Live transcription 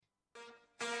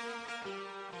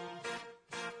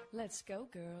Let's go,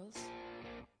 girls.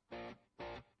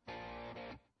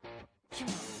 Come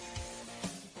on.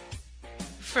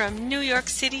 From New York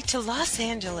City to Los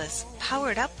Angeles,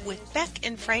 Powered Up with Beck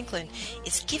and Franklin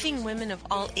is giving women of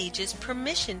all ages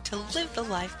permission to live the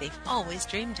life they've always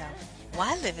dreamed of.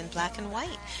 Why live in black and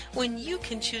white when you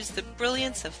can choose the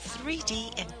brilliance of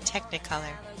 3D and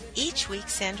Technicolor? Each week,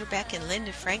 Sandra, Beck, and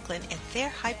Linda Franklin and their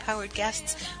high-powered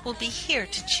guests will be here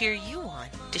to cheer you on,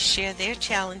 to share their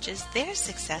challenges, their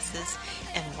successes,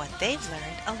 and what they've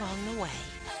learned along the way.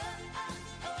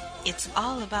 It's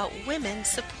all about women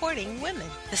supporting women.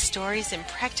 The stories and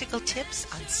practical tips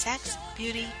on sex,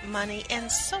 beauty, money, and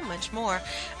so much more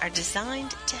are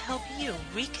designed to help you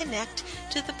reconnect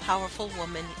to the powerful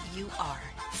woman you are.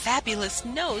 Fabulous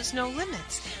knows no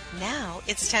limits. Now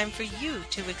it's time for you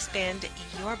to expand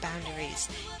your boundaries.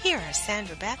 Here are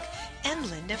Sandra Beck and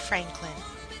Linda Franklin.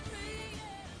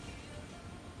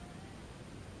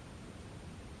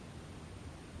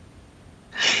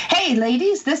 Hey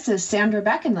ladies, this is Sandra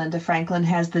Beck and Linda Franklin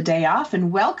has the day off,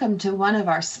 and welcome to one of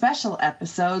our special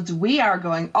episodes. We are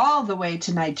going all the way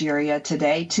to Nigeria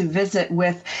today to visit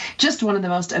with just one of the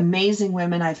most amazing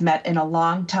women I've met in a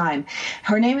long time.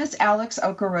 Her name is Alex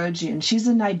Okoroji, and she's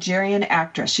a Nigerian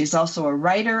actress. She's also a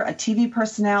writer, a TV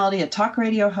personality, a talk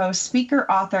radio host, speaker,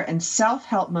 author, and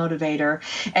self-help motivator,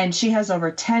 and she has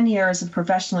over 10 years of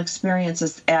professional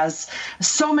experiences as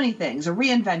so many things: a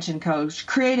reinvention coach,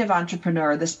 creative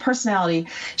entrepreneur, this personality.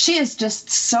 She is just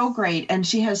so great, and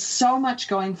she has so much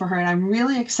going for her, and I'm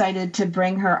really excited to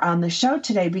bring her on the show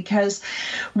today because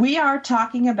we are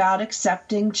talking about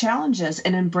accepting challenges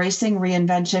and embracing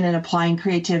reinvention and applying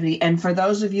creativity. And for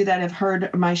those of you that have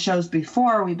heard my shows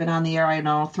before, we've been on the air, I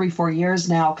know, 3-4 years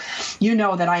now, you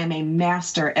know that I am a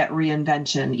master at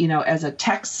reinvention. You know, as a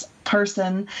text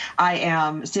person, I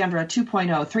am Sandra 2.0,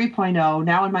 3.0.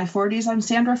 Now in my 40s, I'm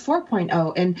Sandra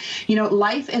 4.0. And, you know,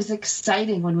 life is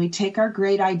exciting when we take our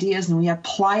great ideas and we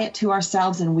apply it to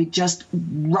ourselves and we just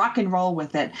rock and roll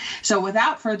with it. So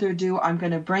without further ado, I'm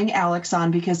going to bring Alex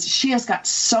on because she has got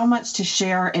so much to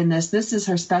share in this. This is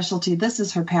her specialty. This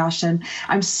is her passion.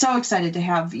 I'm so excited to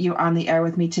have you on the air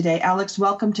with me today. Alex,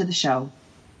 welcome to the show.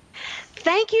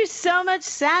 Thank you so much,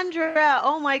 Sandra.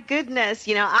 Oh, my goodness.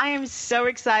 You know, I am so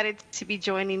excited to be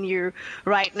joining you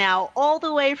right now, all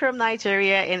the way from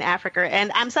Nigeria in Africa.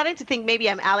 And I'm starting to think maybe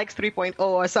I'm Alex 3.0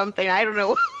 or something. I don't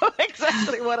know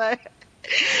exactly what I...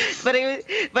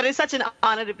 But it's such an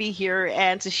honor to be here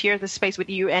and to share the space with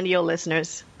you and your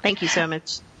listeners. Thank you so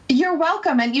much. You're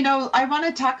welcome. And, you know, I want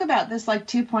to talk about this like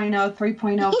 2.0,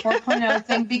 3.0, 4.0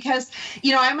 thing because,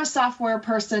 you know, I'm a software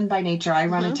person by nature. I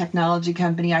run a technology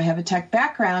company. I have a tech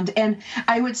background. And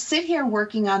I would sit here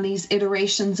working on these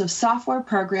iterations of software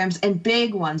programs and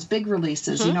big ones, big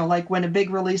releases, you know, like when a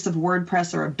big release of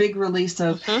WordPress or a big release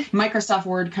of Microsoft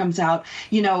Word comes out,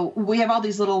 you know, we have all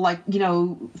these little like, you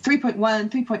know, 3.1,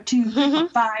 3.2,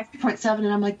 3.5, 3.7.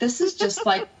 And I'm like, this is just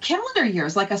like calendar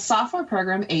years, like a software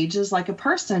program ages like a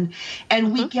person.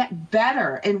 And we get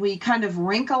better and we kind of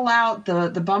wrinkle out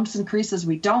the bumps and creases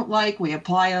we don't like. We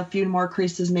apply a few more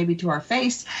creases maybe to our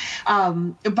face.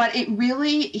 But it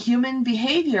really, human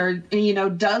behavior, you know,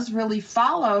 does really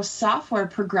follow software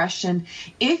progression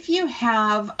if you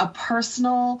have a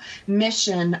personal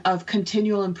mission of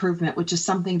continual improvement, which is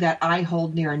something that I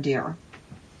hold near and dear.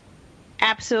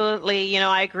 Absolutely. You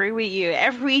know, I agree with you.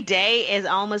 Every day is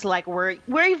almost like we're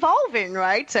evolving,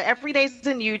 right? So every day is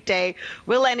a new day.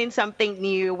 We're learning something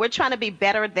new. We're trying to be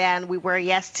better than we were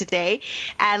yesterday.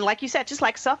 And like you said, just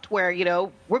like software, you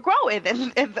know, we're growing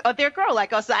and they're growing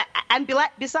like us. And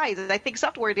besides, I think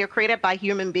software, they're created by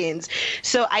human beings.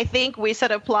 So I think we should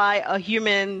apply a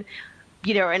human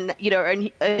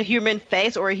a human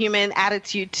face or a human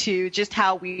attitude to just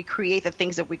how we create the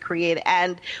things that we create.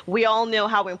 And we all know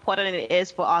how important it is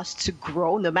for us to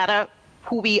grow, no matter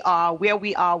who we are, where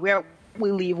we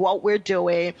live, what we're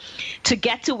doing. To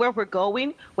get to where we're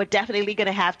going, we're definitely going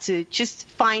to have to just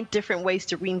find different ways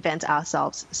to reinvent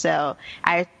ourselves. So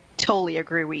I totally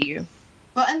agree with you.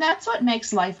 Well, and that's what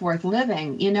makes life worth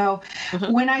living. You know,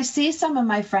 when I see some of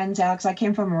my friends, Alex, I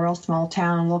came from a real small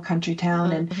town, a little country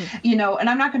town, and, you know, and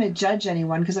I'm not going to judge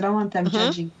anyone because I don't want them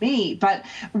judging me. But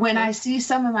when I see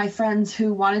some of my friends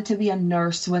who wanted to be a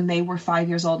nurse when they were 5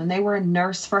 years old, and they were a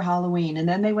nurse for Halloween, and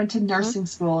then they went to nursing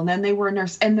school, and then they were a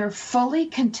nurse, and they're fully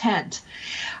content.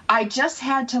 I just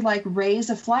had to like raise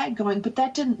a flag going, but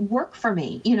that didn't work for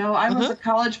me. You know, I was a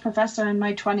college professor in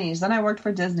my 20s. Then I worked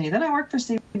for Disney. Then I worked for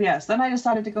CBS. Then I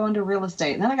decided to go into real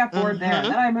estate. And then I got bored there. And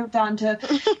then I moved on to,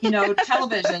 you know,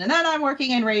 television. And then I'm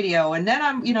working in radio. And then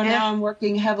I'm, you know, now I'm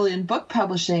working heavily in book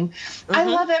publishing. I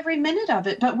love every minute of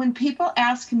it. But when people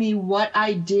ask me what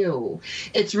I do,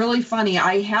 it's really funny.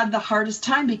 I had the hardest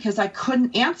time because I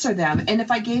couldn't answer them. And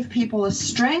if I gave people a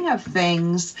string of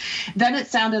things, then it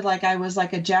sounded like I was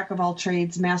like a jack of all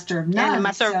trades, master of none. Yeah,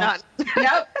 master of none.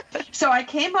 Yep. So I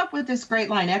came up with this great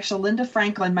line. Actually, Linda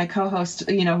Franklin, my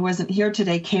co-host, you know, who isn't here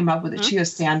today, came up with it. She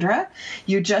goes, Sandra,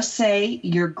 you just say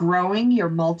you're growing your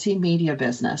multimedia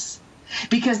business.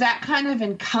 Because that kind of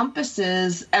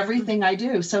encompasses everything I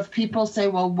do. So if people say,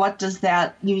 well, what does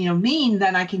that, you know, mean?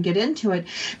 Then I can get into it.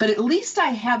 But at least I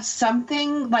have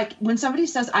something, like when somebody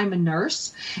says I'm a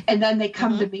nurse and then they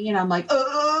come to me and I'm like,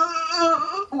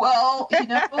 well, you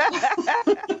know.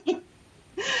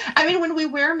 I mean, when we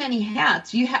wear many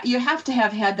hats, you have to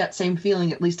have had that same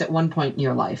feeling at least at one point in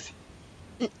your life.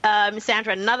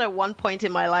 Sandra, another one point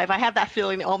in my life, I have that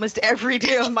feeling almost every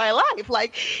day of my life.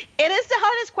 Like, it is the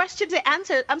hardest question to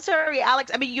answer. I'm sorry,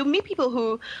 Alex. I mean, you meet people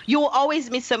who, you'll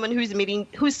always meet someone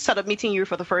who's sort of meeting you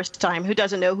for the first time, who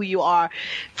doesn't know who you are.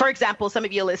 For example, some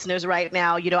of your listeners right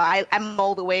now, you know, I'm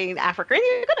all the way in Africa, and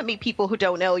you're going to meet people who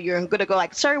don't know you and going to go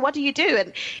like, sorry, what do you do?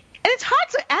 And it's hard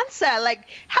to answer. Like,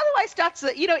 how do I start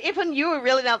to, you know, even you were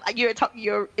really not,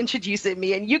 you're introducing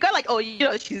me and you got like, oh, you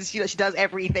know, she does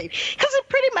everything. Because it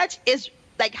pretty much is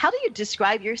like, how do you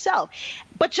describe yourself?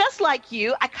 But just like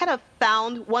you, I kind of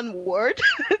found one word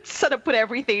to sort of put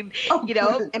everything, you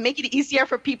know, and make it easier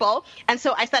for people. And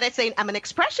so I started saying I'm an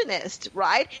expressionist,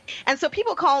 right? And so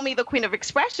people call me the queen of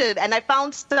expression. And I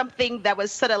found something that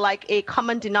was sort of like a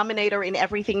common denominator in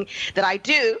everything that I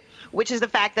do, which is the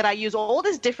fact that I use all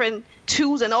these different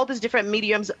tools and all these different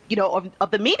mediums, you know,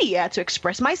 of the media to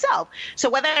express myself. So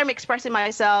whether I'm expressing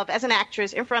myself as an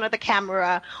actress in front of the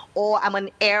camera, or I'm on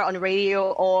air on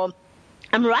radio, or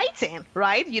I'm writing,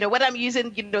 right? You know, what I'm using,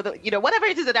 whatever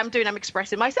it is that I'm doing, I'm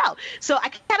expressing myself. So I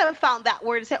kind of found that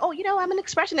word and say, oh, you know, I'm an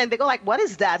expression. And they go like, what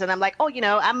is that? And I'm like, oh, you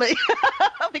know,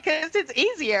 because it's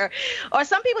easier. Or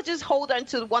some people just hold on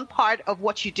to one part of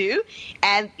what you do.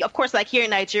 And of course, like here in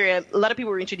Nigeria, a lot of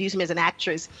people introduce me as an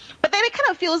actress. But then it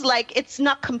kind of feels like it's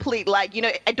not complete. Like, you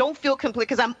know, I don't feel complete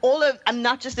because I'm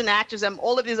not just an actress. I'm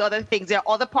all of these other things. There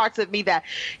are other parts of me that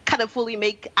kind of fully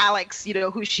make Alex, you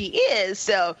know, who she is.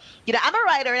 So, you know, I'm a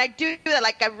writer and I do that.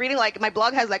 Like, I'm reading, like, my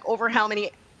blog has like over how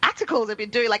many articles I've been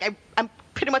doing. Like, I'm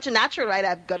pretty much a natural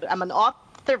writer. I'm an author.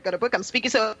 I've got a book. I'm speaking.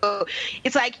 So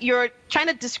it's like you're trying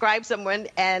to describe someone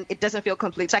and it doesn't feel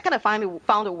complete. So I kind of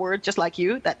found a word just like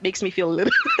you that makes me feel a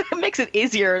little, makes it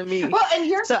easier on me. Well, and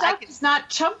your stuff is not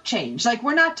chump change. Like,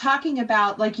 we're not talking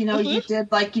about, like, you know, you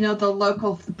did, like, you know, the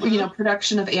local, you know,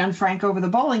 production of Anne Frank over the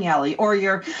bowling alley, or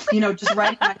you're, you know, just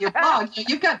writing on your blog. You know,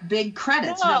 you've got big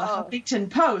credits. You know, the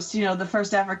Huffington Post, you know, the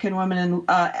first African woman in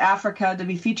Africa to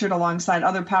be featured alongside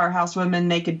other powerhouse women,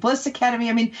 Naked Bliss Academy.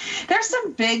 I mean, there's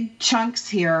some big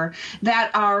chunks here that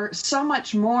are so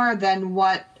much more than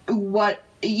what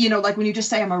you know, like when you just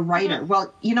say I'm a writer.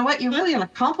 Well, you know what? You're really an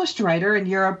accomplished writer and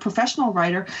you're a professional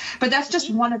writer, but that's just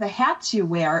one of the hats you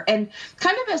wear. And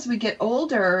kind of as we get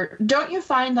older, don't you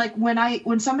find, like,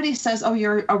 when somebody says, oh,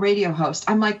 you're a radio host,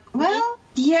 I'm like, well,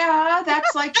 yeah,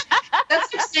 that's like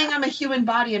saying I'm a human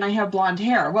body and I have blonde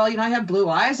hair. Well, you know, I have blue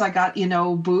eyes, I got, you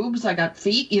know, boobs, I got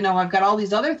feet, you know, I've got all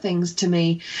these other things to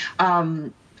me.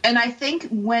 And I think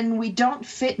when we don't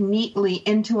fit neatly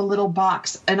into a little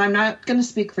box, and I'm not going to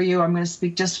speak for you, I'm going to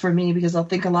speak just for me, because I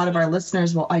think a lot of our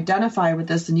listeners will identify with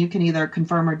this and you can either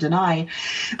confirm or deny.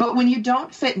 But when you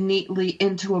don't fit neatly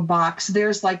into a box,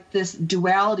 there's like this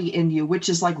duality in you, which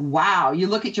is like, wow, you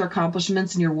look at your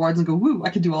accomplishments and your awards and go, woo,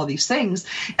 I can do all these things.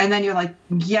 And then you're like,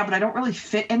 yeah, but I don't really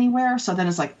fit anywhere. So then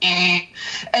it's like, eh.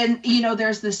 And, you know,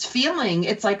 there's this feeling,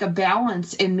 it's like a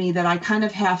balance in me that I kind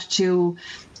of have to,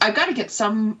 I've got to get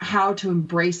somehow to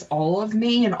embrace all of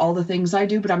me and all the things I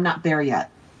do, but I'm not there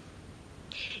yet.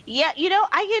 Yeah, you know,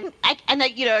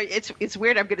 you know, it's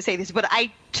weird I'm going to say this, but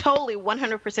I totally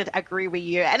 100% agree with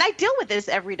you. And I deal with this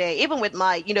every day, even with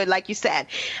my, you know, like you said,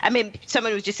 I mean,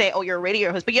 someone would just say, oh, you're a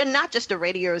radio host, but you're not just a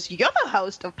radio host. You're the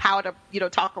host of Power to, you know,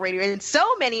 Talk Radio and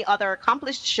so many other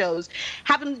accomplished shows,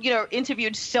 having, you know,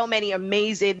 interviewed so many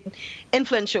amazing,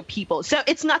 influential people. So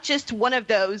it's not just one of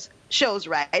those shows,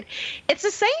 right? It's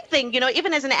the same thing, you know,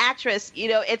 even as an actress, you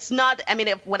know, it's not, I mean,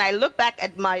 when I look back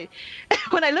at my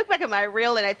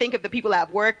reel and I think of the people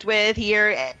I've worked with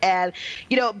here and,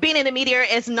 you know, being in the media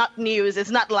is not news. It's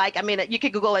not like, I mean, you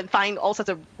can Google and find all sorts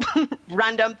of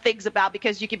random things about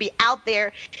because you can be out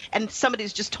there and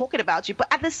somebody's just talking about you. But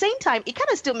at the same time, it kind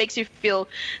of still makes you feel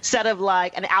sort of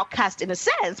like an outcast in a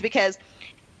sense, because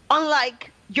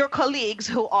unlike your colleagues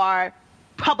who are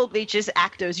probably just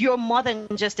actors, you're more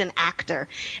than just an actor.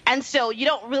 And so you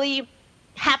don't really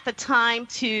have the time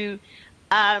to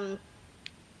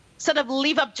sort of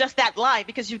live up just that life,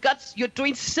 because you're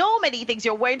doing so many things,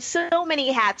 you're wearing so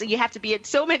many hats, and you have to be at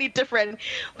so many different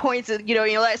points of, you know,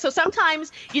 like, so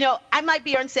sometimes, you know, I might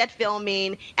be on set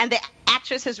filming and the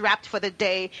actress has wrapped for the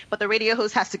day, but the radio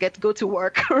host has to go to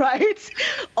work, right?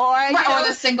 Or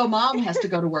the single mom has to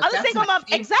go to work. Or the single mom,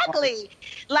 exactly.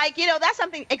 Like, you know, that's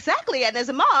something, exactly. And as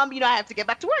a mom, you know, I have to get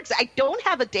back to work. So I don't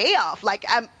have a day off. Like,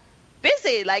 I'm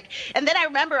busy, like, and then I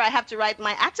remember I have to write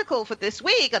my article for this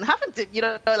week on Huffington, you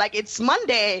know, like it's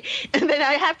Monday, and then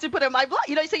I have to put on my blog,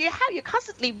 you know, so you're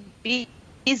constantly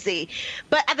busy.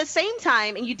 But at the same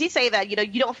time, and you did say that, you know,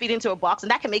 you don't fit into a box, and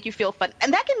that can make you feel fun,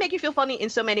 and that can make you feel funny in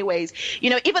so many ways.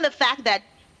 You know, even the fact that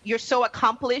you're so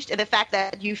accomplished and the fact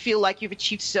that you feel like you've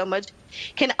achieved so much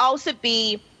can also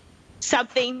be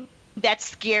something that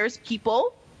scares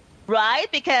people, right?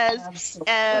 Because,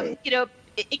 you know,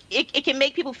 it can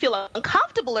make people feel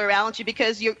uncomfortable around you,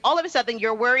 because you're all of a sudden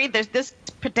you're worried there's this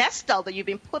pedestal that you've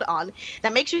been put on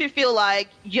that makes you feel like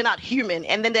you're not human,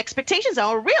 and then the expectations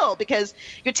are real because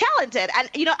you're talented. And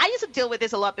you know, I used to deal with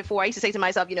this a lot before. I used to say to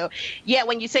myself, you know, yeah,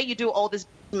 when you say you do all this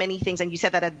many things, and you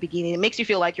said that at the beginning, it makes you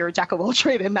feel like you're a jack of all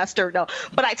trade and master. No,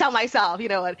 but I tell myself, you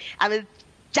know, I'm a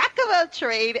jack of all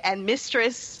trade and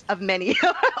mistress of many,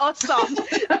 or some.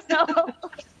 So,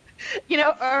 you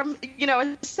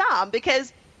know, some,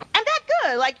 because I'm that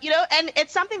good, like, you know, and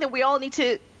it's something that we all need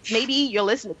to, maybe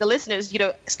the listeners, you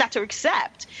know, start to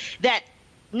accept that.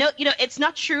 No, you know, it's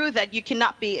not true that you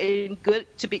cannot be good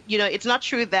to be, you know, it's not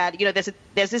true that, you know,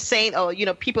 there's this saying, oh, you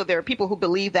know, there are people who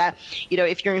believe that, you know,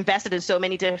 if you're invested in so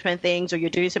many different things or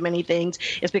you're doing so many things,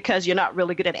 it's because you're not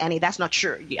really good at any. That's not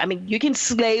true. I mean, you can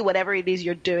slay whatever it is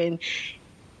you're doing,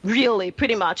 really,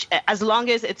 pretty much, as long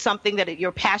as it's something that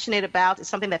you're passionate about, it's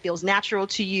something that feels natural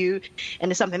to you, and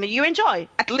it's something that you enjoy,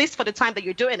 at least for the time that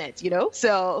you're doing it, you know?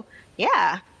 So,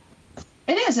 yeah.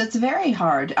 It is. It's very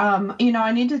hard. You know,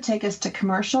 I need to take us to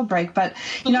commercial break, but,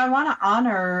 you know, I want to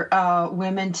honor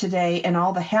women today and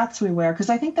all the hats we wear, because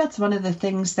I think that's one of the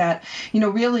things that, you know,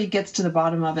 really gets to the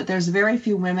bottom of it. There's very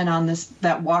few women on this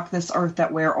that walk this earth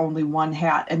that wear only one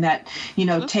hat, and that, you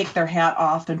know, take their hat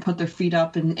off and put their feet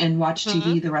up and watch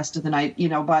TV the rest of the night, you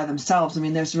know, by themselves. I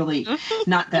mean, there's really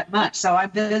not that much. So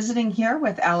I'm visiting here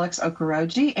with Alex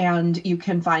Okoroji, and you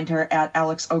can find her at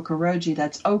Alex Okoroji.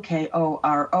 That's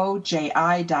OKOROJI.me.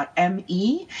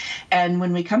 And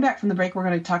when we come back from the break, we're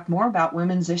going to talk more about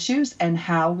women's issues and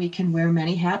how we can wear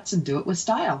many hats and do it with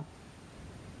style.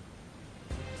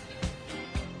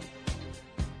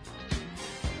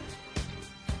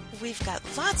 We've got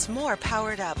lots more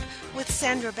Powered Up with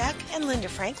Sandra Beck and Linda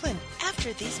Franklin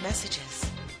after these messages.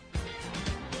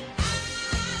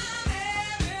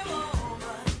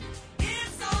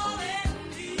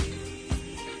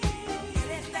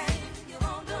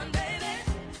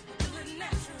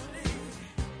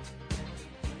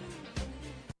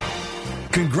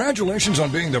 Congratulations on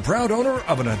being the proud owner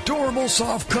of an adorable,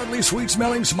 soft, cuddly,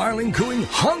 sweet-smelling, smiling, cooing,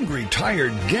 hungry,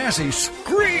 tired, gassy,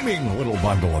 screaming little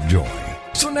bundle of joy.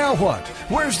 So now what?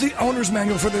 Where's the owner's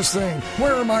manual for this thing?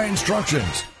 Where are my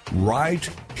instructions? Right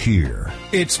here.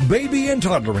 It's Baby and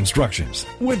Toddler Instructions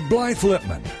with Blythe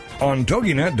Lipman on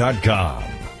TogiNet.com.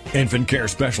 Infant care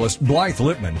specialist Blythe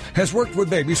Lipman has worked with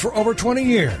babies for over 20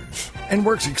 years and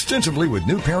works extensively with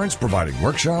new parents, providing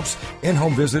workshops,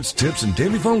 in-home visits, tips, and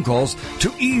daily phone calls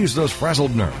to ease those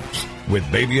frazzled nerves.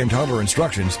 With Baby and Toddler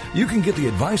Instructions, you can get the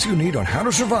advice you need on how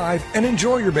to survive and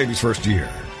enjoy your baby's first year.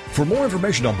 For more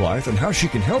information on Blythe and how she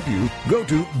can help you, go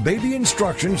to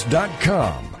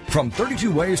babyinstructions.com. From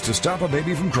 32 ways to stop a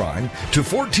baby from crying to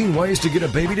 14 ways to get a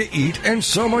baby to eat and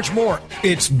so much more.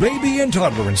 It's Baby and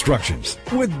Toddler Instructions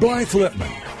with Blythe Lipman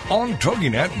on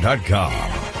TogiNet.com.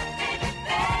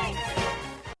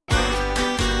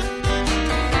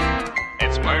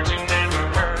 It's words you never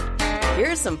heard.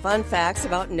 Here's some fun facts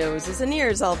about noses and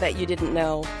ears I'll bet you didn't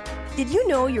know. Did you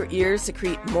know your ears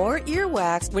secrete more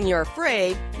earwax when you're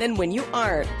afraid than when you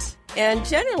aren't? And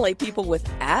generally, people with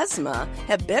asthma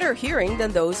have better hearing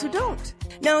than those who don't.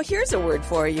 Now, here's a word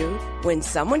for you. When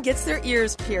someone gets their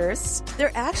ears pierced,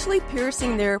 they're actually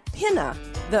piercing their pinna.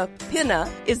 The pinna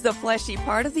is the fleshy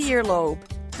part of the earlobe.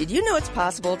 Did you know it's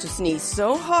possible to sneeze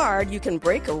so hard you can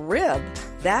break a rib?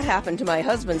 That happened to my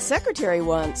husband's secretary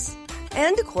once.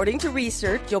 And according to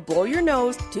research, you'll blow your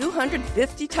nose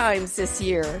 250 times this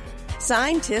year.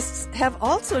 Scientists have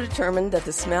also determined that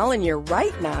the smell in your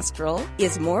right nostril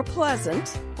is more pleasant,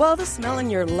 while the smell in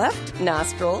your left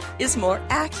nostril is more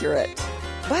accurate.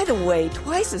 By the way,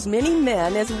 twice as many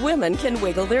men as women can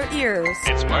wiggle their ears.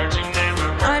 It's words you never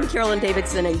heard. I'm Carolyn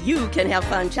Davidson, and you can have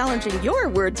fun challenging your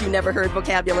words you never heard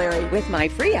vocabulary with my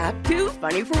free app, Too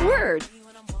Funny for Words.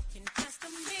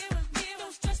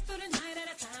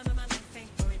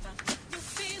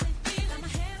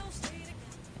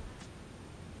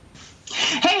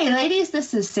 Hey ladies,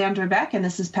 this is Sandra Beck and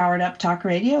this is Powered Up Talk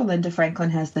Radio. Linda Franklin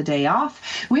has the day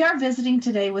off. We are visiting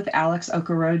today with Alex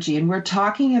Okoroji, and we're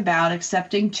talking about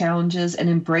accepting challenges and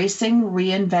embracing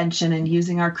reinvention and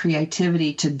using our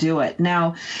creativity to do it.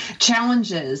 Now,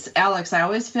 challenges, Alex, I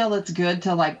always feel it's good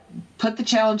to put the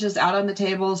challenges out on the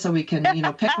table so we can,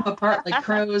 pick them apart like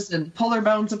crows and pull their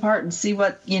bones apart and see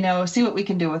what we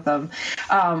can do with them.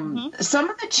 Some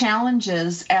of the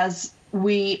challenges as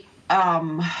we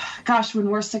when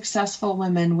we're successful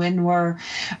women, when we're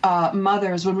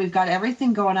mothers, when we've got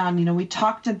everything going on, we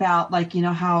talked about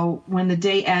how when the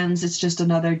day ends, it's just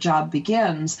another job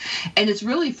begins. And it's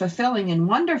really fulfilling and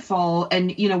wonderful.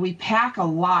 And, we pack a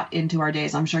lot into our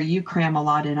days. I'm sure you cram a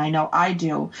lot in. I know I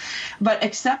do. But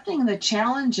accepting the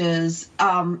challenges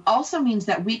also means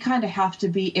that we kind of have to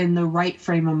be in the right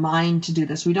frame of mind to do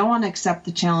this. We don't want to accept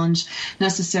the challenge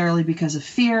necessarily because of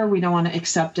fear. We don't want to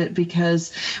accept it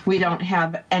because we don't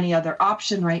have any other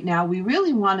option right now. We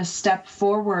really want to step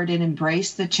forward and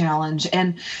embrace the challenge.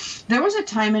 And there was a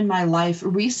time in my life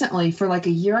recently for a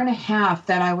year and a half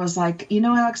that I was like,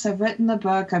 Alex, I've written the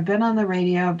book, I've been on the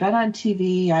radio, I've been on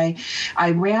TV, I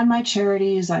ran my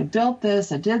charities, I built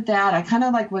this, I did that. I kind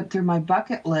of went through my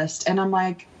bucket list and I'm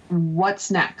like, what's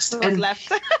next? What's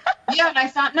left? Yeah, and I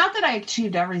thought, not that I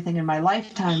achieved everything in my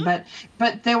lifetime,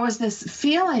 but there was this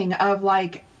feeling of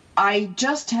I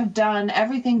just have done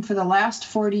everything for the last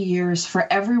 40 years for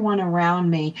everyone around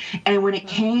me. And when it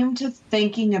came to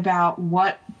thinking about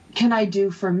what can I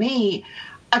do for me,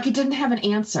 I didn't have an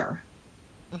answer.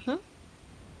 Mm-hmm.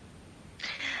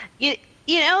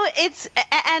 It's,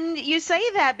 and you say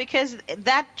that because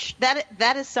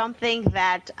that is something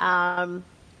that,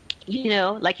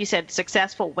 like you said,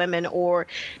 successful women or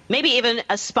maybe even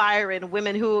aspiring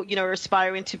women who, are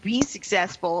aspiring to be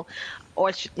successful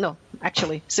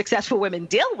successful women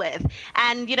deal with.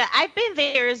 And, I've been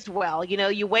there as well.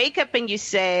 You wake up and you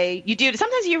say,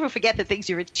 sometimes you even forget the things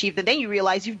you've achieved and then you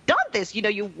realize you've done this,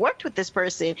 you've worked with this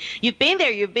person, you've been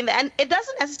there. And it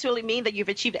doesn't necessarily mean that you've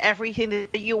achieved everything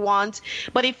that you want,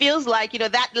 but it feels like,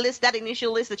 that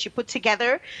initial list that you put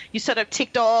together, you sort of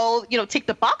tick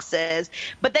the boxes,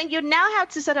 but then you now have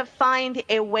to sort of find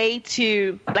a way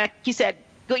to, like you said,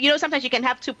 sometimes you can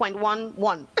have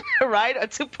 2.11, right? Or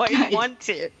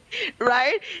 2.12,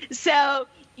 right? So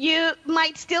you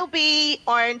might still be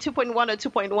on 2.1 or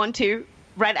 2.12,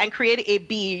 right? And create a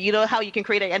B, how you can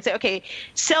create it and say, okay,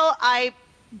 so I'm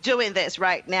doing this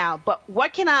right now, but how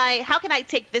can I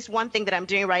take this one thing that I'm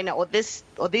doing right now or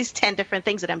these 10 different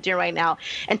things that I'm doing right now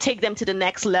and take them to the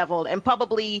next level and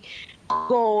probably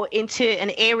go into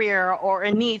an area or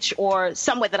a niche or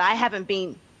somewhere that I haven't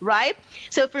been. Right?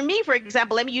 So for me, for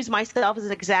example, let me use myself as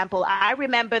an example. I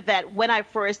remember that when I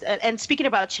first, and speaking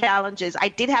about challenges, I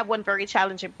did have one very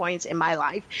challenging point in my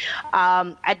life.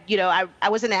 I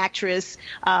was an actress,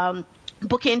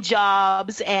 booking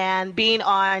jobs and being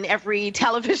on every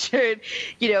television.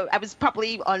 I was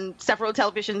probably on several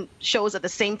television shows at the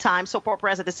same time, soap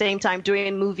operas at the same time,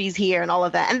 doing movies here and all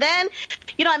of that. And then,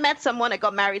 I met someone. I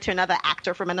got married to another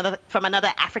actor from another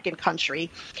African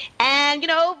country. And,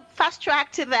 fast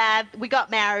track to that, we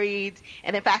got married,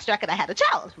 and then fast track and I had a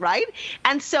child, right?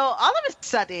 And so all of a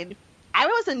sudden, I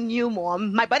was a new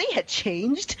mom. My body had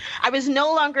changed. I was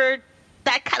no longer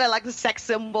that kind of the sex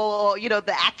symbol or,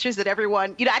 the actress that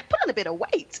everyone, I'd put on a bit of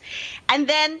weight. And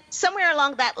then somewhere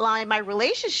along that line, my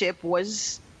relationship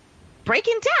was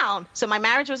breaking down. So my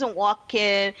marriage wasn't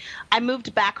walking. I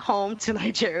moved back home to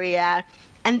Nigeria.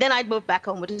 And then I'd moved back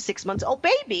home with a 6-month-old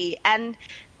baby. And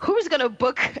who's going to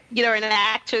book, an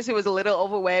actress who was a little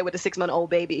overweight with a 6-month-old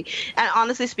baby? And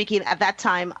honestly speaking, at that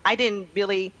time, I didn't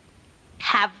really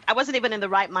I wasn't even in the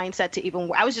right mindset to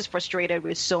even, I was just frustrated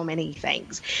with so many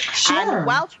things. Sure. And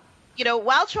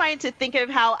while trying to think of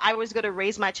how I was going to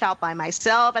raise my child by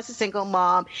myself as a single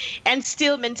mom and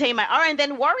still maintain my art, and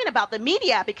then worrying about the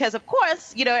media because, of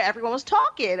course, everyone was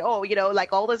talking,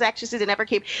 all those actresses that never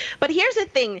came. But here's the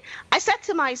thing. I said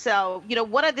to myself,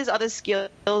 what are these other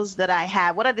skills that I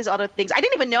have? What are these other things? I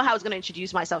didn't even know how I was going to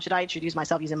introduce myself. Should I introduce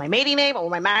myself using my maiden name or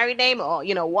my married name or,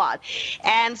 what?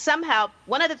 And somehow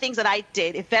one of the things that I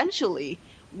did eventually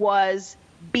was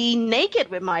be naked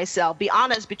with myself, be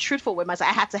honest, be truthful with myself.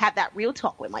 I had to have that real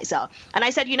talk with myself. And I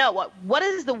said, you know what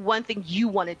is the one thing you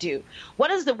want to do?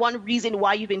 What is the one reason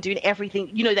why you've been doing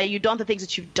everything, that you've done the things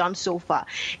that you've done so far?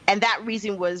 And that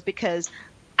reason was because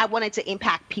I wanted to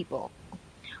impact people.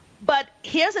 But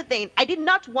here's the thing. I did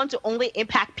not want to only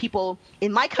impact people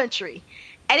in my country.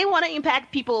 I didn't want to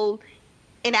impact people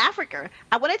in Africa.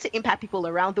 I wanted to impact people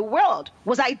around the world.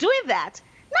 Was I doing that?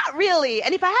 Not really.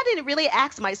 And if I hadn't really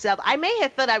asked myself, I may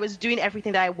have thought I was doing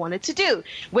everything that I wanted to do,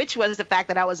 which was the fact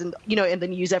that I was in the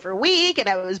news every week, and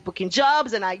I was booking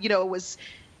jobs, and I, was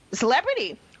a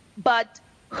celebrity. But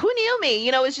who knew me?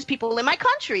 It's just people in my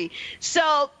country.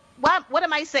 So what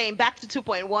am I saying? Back to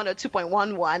 2.1 or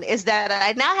 2.11 is that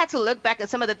I now had to look back at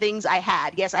some of the things I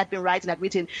had. Yes, I'd been writing, I'd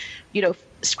written,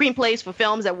 screenplays for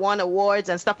films that won awards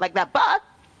and stuff like that. But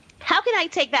how can I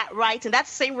take that writing, that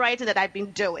same writing that I've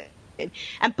been doing,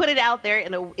 and put it out there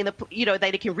in a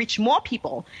that it can reach more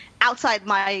people outside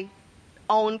my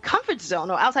own comfort zone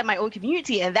or outside my own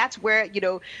community? And that's where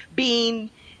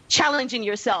challenging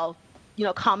yourself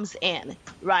comes in,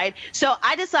 right? So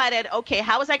I decided, okay,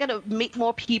 how was I going to meet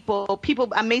more people,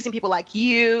 amazing people like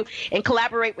you, and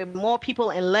collaborate with more people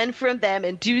and learn from them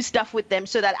and do stuff with them,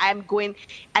 so that I'm going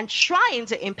and trying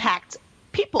to impact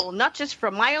people, not just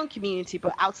from my own community,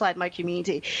 but outside my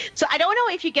community. So I don't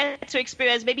know if you get to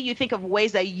experience, maybe you think of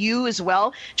ways that you as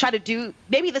well try to do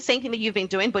maybe the same thing that you've been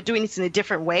doing, but doing it in a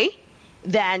different way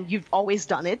than you've always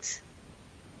done it.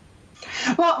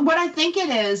 Well, what I think it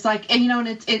is, and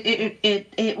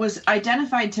it was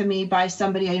identified to me by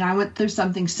somebody, I went through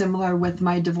something similar with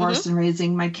my divorce and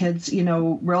raising my kids,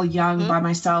 real young by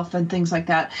myself and things like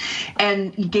that,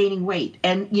 and gaining weight.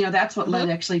 And, that's what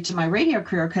led actually to my radio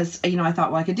career, because, I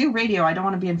thought, well, I could do radio. I don't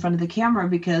want to be in front of the camera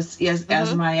because,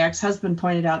 as my ex-husband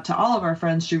pointed out to all of our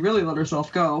friends, she really let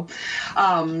herself go.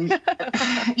 But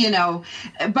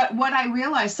what I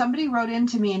realized, somebody wrote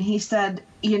into me and he said,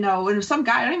 and it was some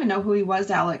guy, I don't even know who he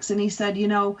was, Alex, and he said, he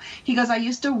goes, I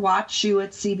used to watch you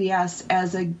at CBS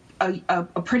as a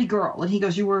pretty girl, and he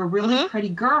goes, you were a really pretty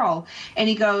girl, and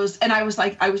he goes, and I was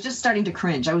just starting to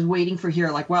cringe. I was waiting for here,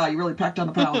 like, wow, you really packed on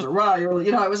the pounds, or wow, you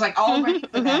really, I was like all ready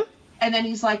for that. And then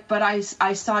he's like, but I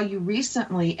saw you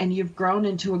recently, and you've grown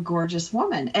into a gorgeous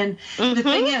woman. And the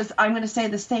thing is, I'm going to say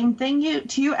the same thing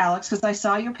to you, Alex, because I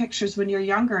saw your pictures when you're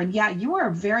younger. And yeah, you were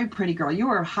a very pretty girl. You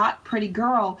were a hot, pretty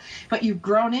girl, but you've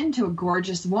grown into a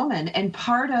gorgeous woman. And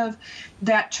part of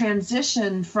that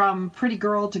transition from pretty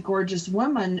girl to gorgeous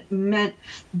woman meant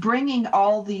bringing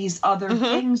all these other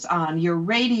things on, your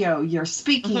radio, your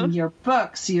speaking, your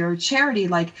books, your charity,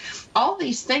 like all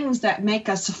these things that make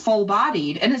us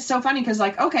full-bodied. And it's so funny because,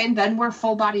 okay, then we're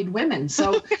full-bodied women.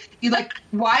 So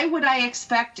why would I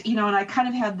expect, and I kind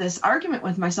of had this argument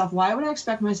with myself, why would I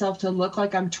expect myself to look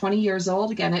like I'm 20 years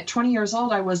old again? At 20 years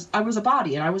old, I was a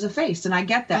body and I was a face, and I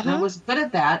get that, and I was good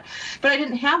at that, but I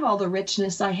didn't have all the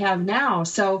richness I have now.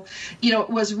 So, it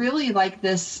was really like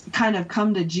this kind of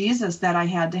come to Jesus that I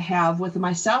had to have with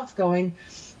myself, going,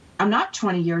 I'm not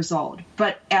 20 years old,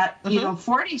 but at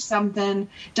 40 something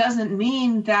doesn't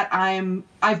mean that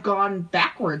I've gone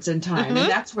backwards in time. And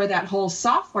that's where that whole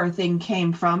software thing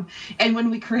came from. And when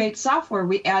we create software,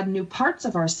 we add new parts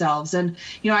of ourselves. And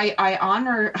I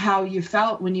honor how you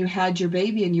felt when you had your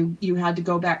baby and you had to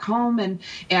go back home, and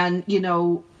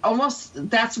almost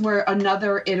that's where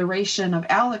another iteration of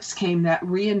Alex came, that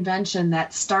reinvention,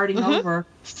 that starting over.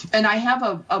 And I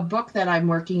have a book that I'm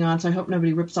working on, so I hope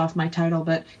nobody rips off my title,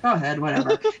 but go ahead,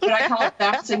 whatever. But I call it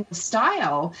Bouncing the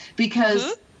Style,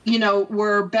 because,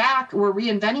 we're back, we're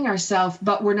reinventing ourselves,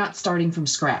 but we're not starting from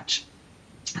scratch.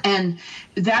 And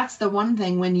that's the one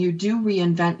thing when you do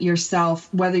reinvent yourself,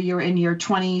 whether you're in your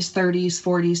 20s, 30s,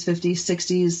 40s, 50s,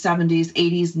 60s, 70s,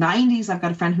 80s, 90s. I've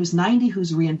got a friend who's 90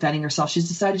 who's reinventing herself. She's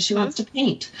decided she wants to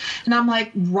paint. And I'm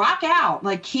like, rock out,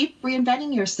 keep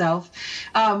reinventing yourself.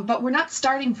 But we're not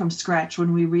starting from scratch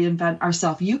when we reinvent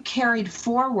ourselves. You carried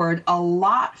forward a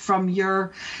lot from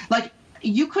your,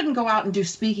 you couldn't go out and do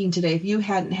speaking today if you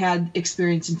hadn't had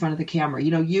experience in front of the camera.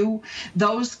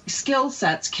 Those skill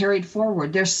sets carried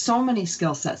forward. There's so many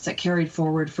skill sets that carried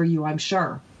forward for you, I'm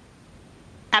sure.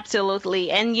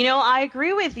 Absolutely. And, I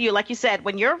agree with you. Like you said,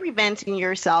 when you're reinventing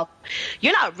yourself,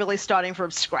 you're not really starting from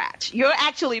scratch. You're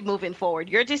actually moving forward.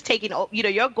 You're just taking,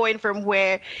 you're going from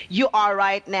where you are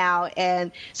right now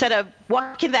and sort of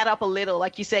walking that up a little.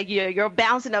 Like you said, you're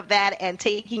bouncing up that and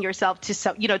taking yourself to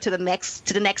some, to the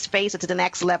next phase or to the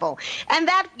next level. And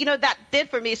that, that did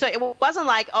for me. So it wasn't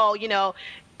like,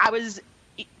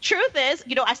 truth is,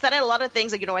 I started a lot of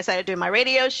things. I started doing my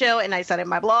radio show, and I started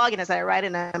my blog, and I started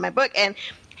writing my book. And,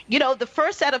 the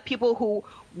first set of people who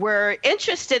were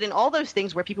interested in all those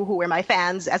things were people who were my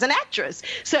fans as an actress.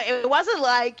 So it wasn't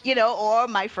like, or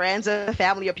my friends or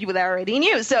family or people that I already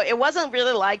knew. So it wasn't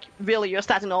really like, you're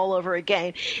starting all over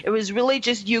again. It was really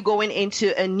just you going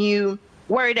into a new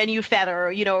word, a new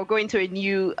feather, going to a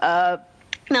new,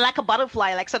 like a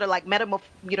butterfly, like sort of like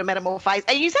metamorphize.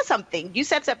 And you said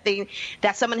something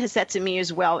that someone has said to me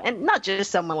as well. And not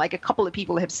just someone, like a couple of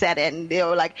people have said it. And they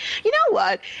were like, you know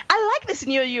what? I like this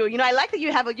new you. I like that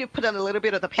you put on a little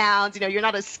bit of the pounds. You're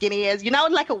not as skinny as,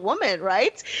 like a woman,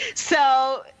 right?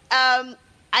 So,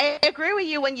 I agree with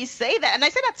you when you say that. And I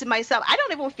say that to myself. I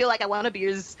don't even feel like I want to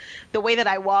be the way that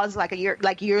I was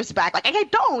years back. Like I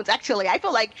don't actually. I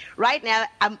feel like right now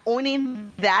I'm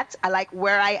owning that. I like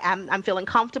where I am. I'm feeling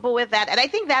comfortable with that. And I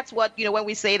think that's what, when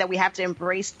we say that we have to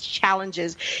embrace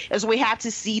challenges, is we have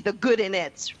to see the good in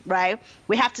it, right?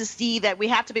 We have to see that we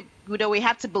have to be, we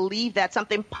have to believe that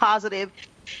something positive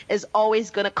is always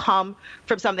going to come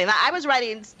from something. I was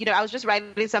just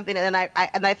writing something, and then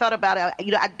I thought about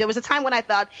it. There was a time when I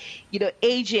thought,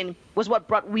 aging was what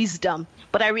brought wisdom,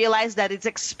 but I realized that it's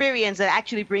experience that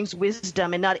actually brings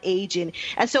wisdom and not aging.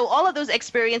 And so all of those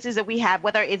experiences that we have,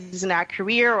 whether it's in our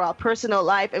career or our personal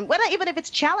life, and even if it's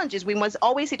challenges, we must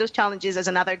always see those challenges as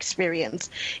another experience,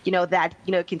 that,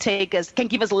 can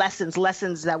give us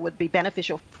lessons that would be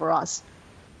beneficial for us.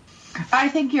 I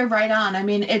think you're right on. I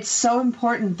mean, it's so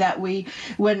important that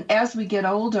as we get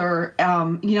older,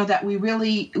 that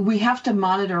we have to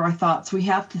monitor our thoughts. We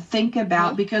have to think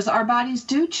about, because our bodies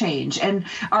do change and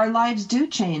our lives do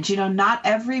change. Not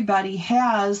everybody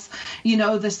has,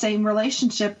 the same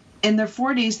relationship in their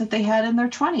 40s that they had in their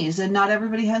 20s, and not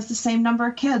everybody has the same number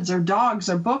of kids or dogs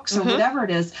or books or whatever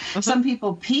it is. Some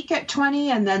people peak at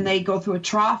 20 and then they go through a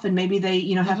trough, and maybe they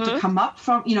have to come up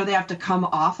from, they have to come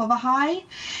off of a high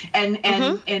and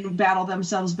battle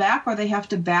themselves back, or they have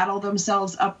to battle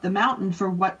themselves up the mountain for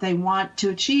what they want to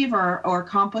achieve or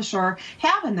accomplish or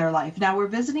have in their life. Now we're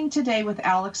visiting today with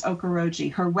Alex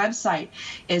Okoroji. Her website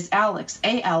is Alex,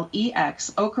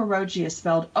 Alex. Okoroji is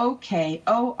spelled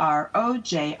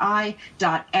OKOROJI.me.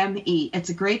 It's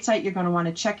a great site. You're going to want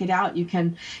to check it out. You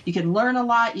can learn a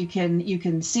lot. You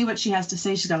can see what she has to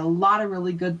say. She's got a lot of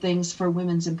really good things for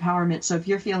women's empowerment. So if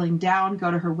you're feeling down, go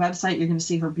to her website. You're going to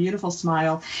see her beautiful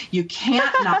smile. You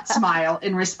can't not smile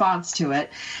in response to it.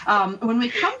 When we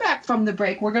come back from the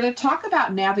break, we're going to talk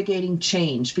about navigating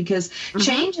change, because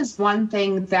change is one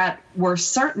thing that we're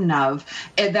certain of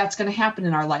that's going to happen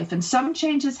in our life. And some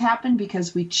changes happen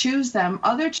because we choose them.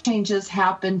 Other changes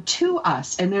happen to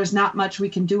us, and there's not much we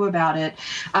can do about it.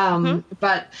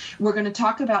 But we're going to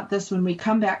talk about this when we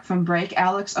come back from break.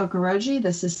 Alex Okoroji,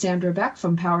 this is Sandra Beck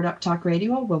from Powered Up Talk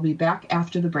Radio. We'll be back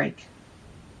after the break.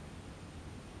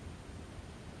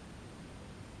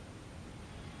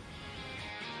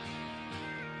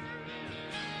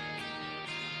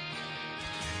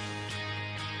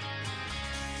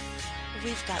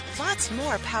 We've got lots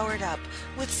more Powered Up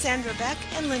with Sandra Beck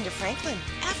and Linda Franklin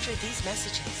after these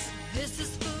messages. This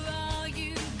is for all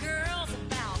you girls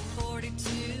about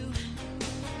 42.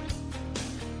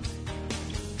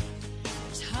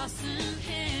 Tossing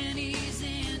pennies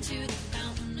into the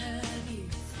fountain of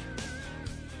youth.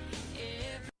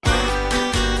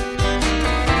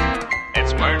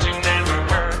 It's words you never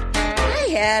heard. I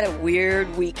had a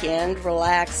weird weekend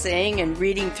relaxing and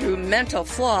reading through Mental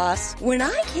Floss when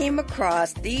I came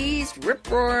across these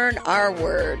rip-roaring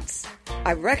R-words.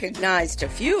 I recognized a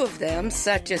few of them,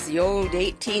 such as the old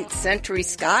 18th century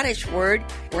Scottish word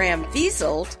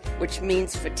ramfeaseld, which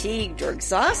means fatigued or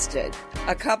exhausted.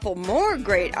 A couple more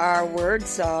great R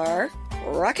words are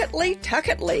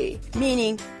rucketly-tucketly,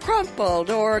 meaning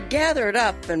crumpled or gathered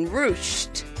up and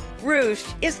ruched.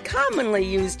 Ruched is commonly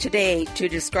used today to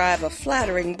describe a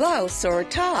flattering blouse or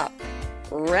top.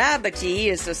 Rabbity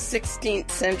is a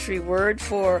 16th century word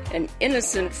for an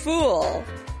innocent fool,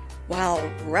 while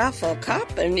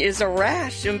raffle-coppin' is a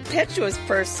rash, impetuous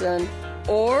person,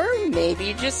 or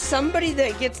maybe just somebody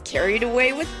that gets carried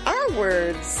away with our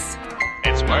words.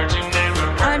 It's words you never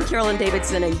heard. I'm Carolyn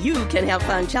Davidson, and you can have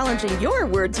fun challenging your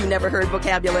words you never heard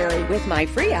vocabulary with my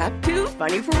free app, Too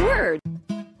Funny for Words.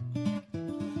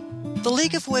 The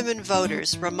League of Women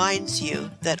Voters reminds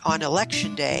you that on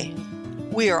Election Day,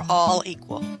 we are all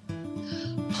equal.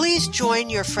 Please join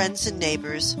your friends and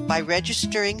neighbors by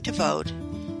registering to vote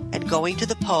and going to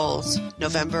the polls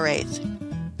November 8th.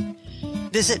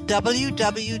 Visit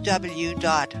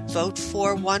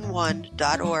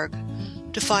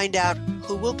www.vote411.org to find out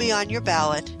who will be on your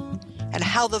ballot and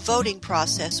how the voting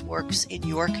process works in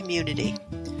your community.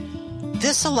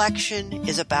 This election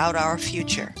is about our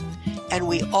future, and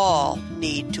we all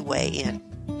need to weigh in.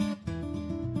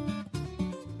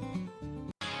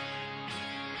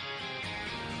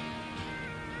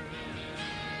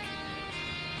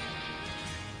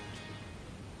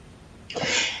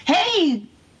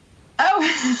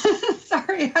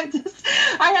 sorry.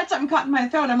 I had something caught in my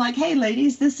throat. I'm like, hey,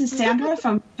 ladies, this is Sandra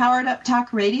from Powered Up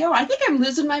Talk Radio. I think I'm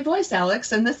losing my voice,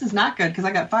 Alex, and this is not good because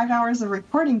I got 5 hours of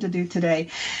recording to do today.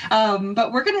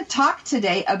 But we're going to talk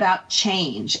today about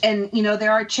change. And, you know,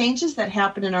 there are changes that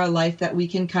happen in our life that we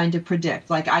can kind of predict.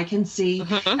 Like I can see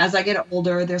as I get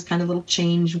older, there's kind of little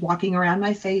change walking around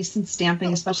my face and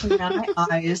stamping, especially around my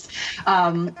eyes.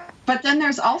 But then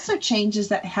there's also changes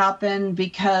that happen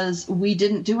because we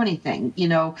didn't do anything. You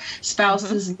know,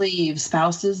 spouses leave,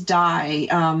 spouses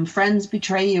die, friends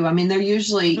betray you. I mean, they're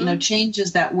usually, you know,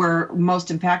 changes that we're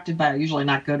most impacted by are usually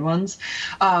not good ones.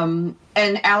 And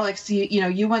Alex,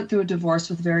 you went through a divorce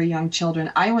with very young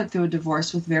children. I went through a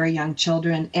divorce with very young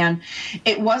children, and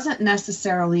it wasn't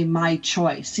necessarily my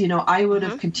choice. You know, I would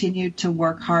have continued to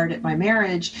work hard at my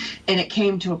marriage, and it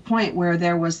came to a point where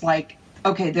there was like,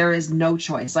 okay, there is no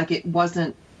choice. Like it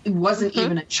wasn't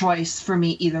even a choice for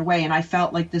me either way. And I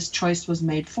felt like this choice was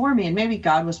made for me, and maybe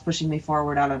God was pushing me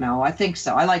forward. I don't know. I think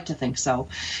so. I like to think so,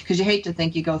 because you hate to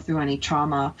think you go through any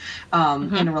trauma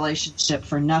in a relationship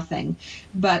for nothing.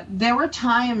 But there were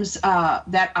times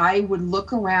that I would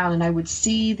look around and I would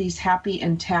see these happy,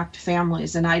 intact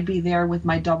families, and I'd be there with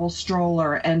my double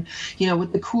stroller and, you know,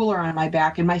 with the cooler on my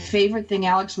back. And my favorite thing,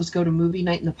 Alex, was go to movie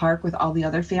night in the park with all the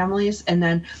other families. And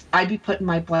then I'd be putting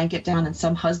my blanket down and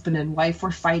some husband and wife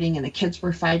were fighting and the kids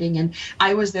were fighting. And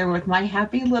I was there with my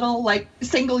happy little, like,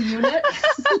 single unit.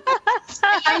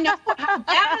 I know how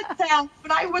bad it sounds,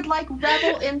 but I would, like,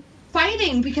 revel in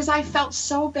fighting because I felt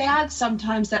so bad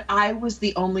sometimes that I was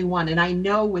the only one. And I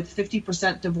know with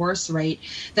 50% divorce rate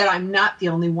that I'm not the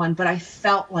only one, but I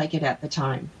felt like it at the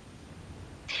time.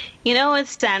 You know what,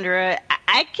 Sandra,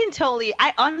 I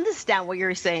understand what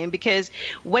you're saying, because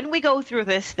when we go through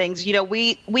these things, you know,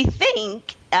 we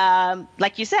think,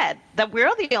 like you said, that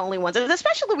we're the only ones, and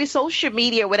especially with social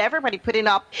media, with everybody putting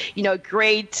up, you know,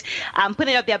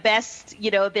 putting up their best,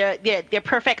 you know, their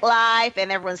perfect life,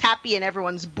 and everyone's happy and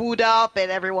everyone's booed up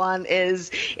and everyone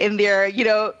is in their, you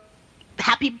know,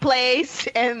 happy place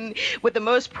and with the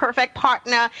most perfect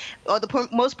partner or the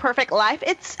most perfect life.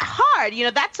 It's hard, you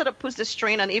know, that sort of puts the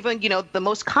strain on even, you know, the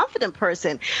most confident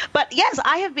person. But yes,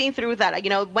 I have been through that.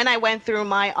 You know, when I went through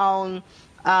my own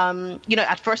you know,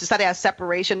 at first it started as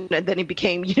separation and then it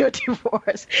became, you know,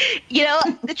 divorce. You know,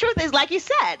 the truth is, like you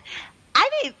said, I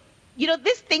mean, you know,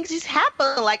 these things just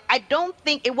happen. Like, I don't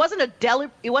think it wasn't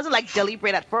like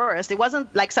deliberate at first. It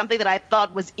wasn't like something that I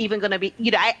thought was even going to be, you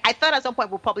know, I thought at some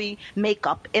point we'll probably make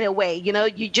up in a way, you know,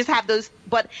 you just have those,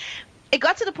 but it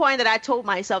got to the point that I told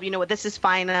myself, you know what, this is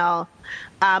final.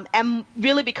 And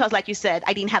really because, like you said,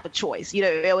 I didn't have a choice. You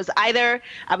know, it was either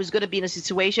I was going to be in a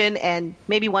situation and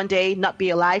maybe one day not be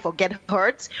alive or get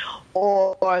hurt,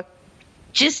 or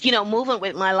just, you know, move on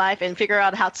with my life and figure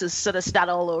out how to sort of start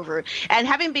all over. And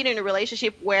having been in a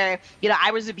relationship where, you know,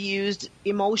 I was abused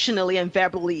emotionally and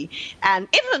verbally and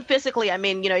even physically, I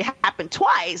mean, you know, it happened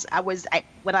twice.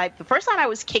 The first time I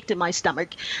was kicked in my stomach,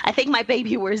 I think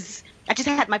I just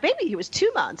had my baby. He was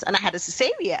 2 months and I had a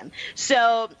cesarean.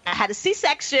 So I had a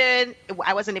C-section.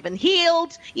 I wasn't even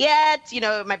healed yet. You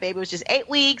know, my baby was just 8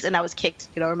 weeks and I was kicked,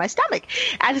 you know, in my stomach.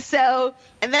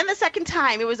 And then the second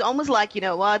time, it was almost like, you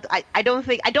know what, I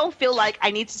don't feel like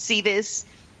I need to see this,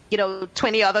 you know,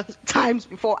 20 other times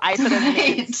before I sort of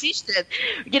make a decision.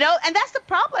 You know, and that's the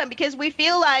problem, because we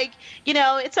feel like, you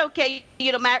know, it's okay,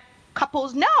 you know,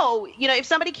 couples know, you know, if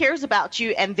somebody cares about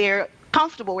you and they're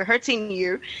comfortable with hurting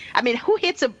you. I mean, who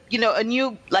hits a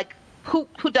new, like, who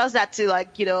does that to,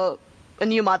 like, you know, a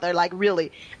new mother? Like,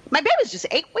 really, my baby's just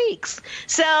 8 weeks.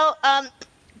 So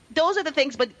those are the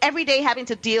things. But every day having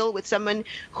to deal with someone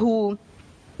who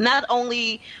not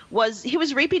only was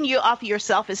reaping you off your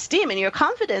self-esteem and your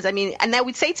confidence. I mean, and I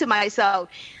would say to myself,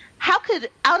 how could,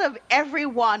 out of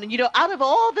everyone, you know, out of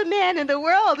all the men in the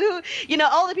world, who, you know,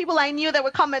 all the people I knew that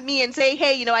would come at me and say,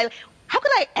 hey, you know, how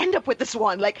could I end up with this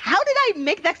one? Like, how did I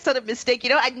make that sort of mistake? You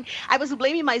know, I was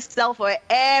blaming myself for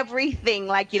everything.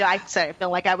 Like, you know, I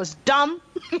felt like I was dumb.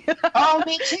 Oh,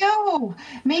 me too.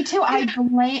 Me too.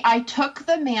 I took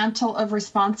the mantle of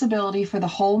responsibility for the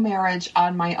whole marriage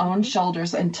on my own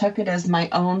shoulders and took it as my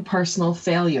own personal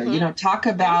failure. You know, talk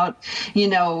about, you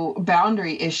know,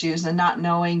 boundary issues and not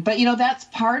knowing. But, you know, that's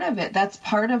part of it. That's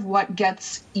part of what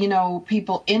gets, you know,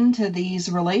 people into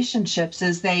these relationships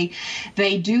is they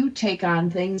do take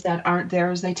on things that aren't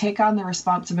theirs. They take on the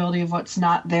responsibility of what's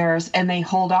not theirs and they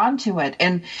hold on to it.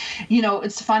 And, you know,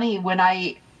 it's funny when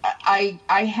I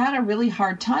had a really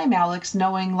hard time, Alex,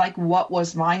 knowing like what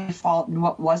was my fault and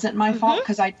what wasn't my fault,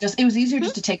 because it was easier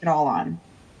just to take it all on.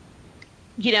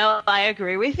 I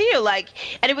agree with you.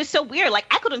 And it was so weird. I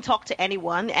couldn't talk to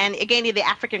anyone. And again, in the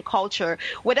African culture,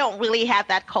 we don't really have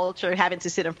that culture having to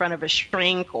sit in front of a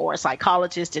shrink or a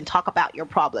psychologist and talk about your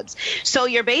problems. So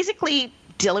you're basically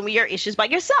dealing with your issues by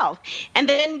yourself. And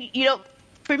then,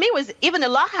 for me, it was even a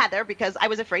lot harder because I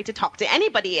was afraid to talk to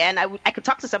anybody. And I could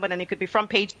talk to someone and it could be front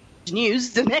page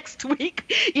news the next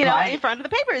week, Right. in front of the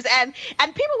papers. And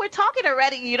people were talking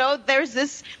already, there's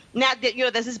this now that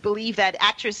there's this belief that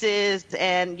actresses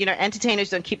and entertainers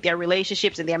don't keep their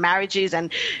relationships and their marriages,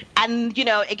 and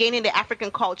again, in the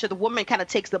African culture, the woman kind of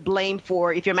takes the blame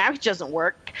for if your marriage doesn't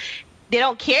work. They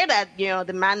don't care that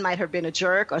the man might have been a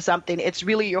jerk or something. It's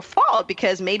really your fault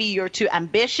because maybe you're too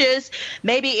ambitious.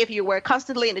 Maybe if you were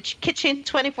constantly in the kitchen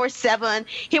 24/7,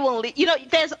 he won't leave.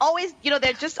 There's always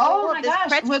there's just all Oh my of this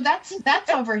gosh! Well, that's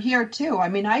over here too. I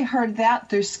mean, I heard that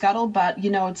through Scuttlebutt.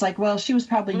 It's like, well, she was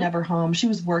probably never home. She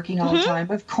was working all the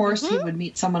time. Of course, he would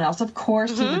meet someone else. Of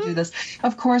course, he would do this.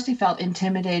 Of course, he felt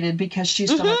intimidated because she's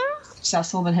so much more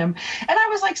successful than him. And I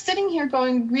was like sitting here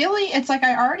going, really? It's like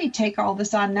I already take all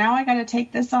this on. Now I got to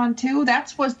take this on too.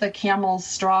 That was the camel's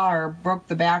straw or broke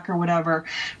the back or whatever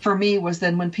for me, was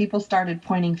then when people started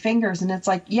pointing fingers. And it's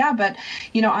like, yeah, but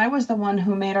I was the one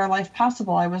who made our life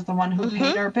possible. I was the one who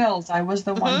paid our bills. I was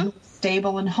the one who was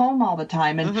stable and home all the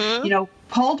time, and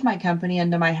pulled my company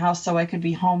into my house so I could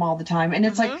be home all the time. And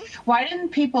it's like, why didn't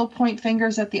people point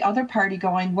fingers at the other party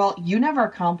going, well, you never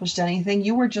accomplished anything.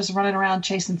 You were just running around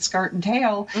chasing skirt and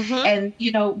tail. And,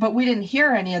 but we didn't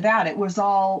hear any of that. It was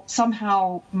all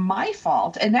somehow my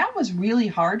fault. And that was really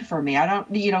hard for me. I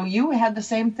don't, you had the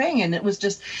same thing, and it was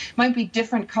just, might be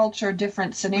different culture,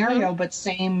 different scenario, but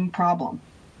same problem.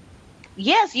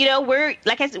 Yes, we're,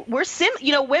 like I said, we're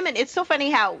women. It's so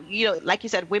funny how, like you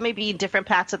said, we may be in different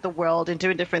parts of the world and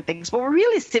doing different things, but we're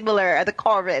really similar at the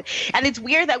core of it. And it's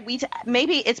weird that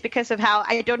maybe it's because of how,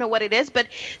 I don't know what it is, but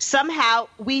somehow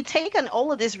we take on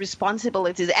all of these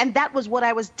responsibilities. And that was what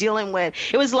I was dealing with.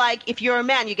 It was like, if you're a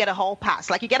man, you get a whole pass.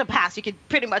 Like you get a pass, you can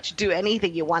pretty much do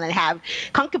anything you want and have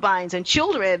concubines and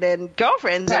children and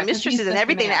girlfriends and mistresses and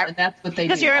everything. And that's what they do.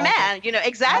 Because you're a man,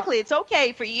 exactly. It's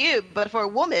okay for you, but for a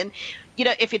woman,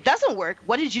 if it doesn't work,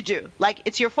 what did you do? Like,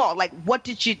 it's your fault. Like, what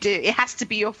did you do? It has to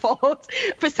be your fault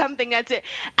for something that's it.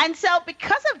 And so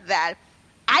because of that,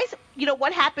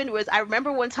 what happened was, I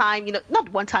remember one time, not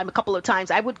one time, a couple of times,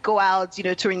 I would go out,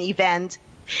 to an event,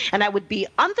 and I would be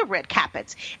on the red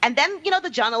carpet. And then, the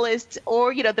journalists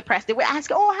or, the press, they would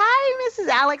ask, oh, hi, Mrs.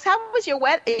 Alex, how was your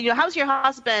wedding? How's your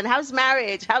husband? How's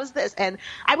marriage? How's this? And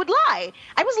I would lie.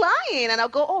 I was lying. And I'll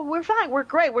go, oh, we're fine. We're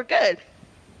great. We're good.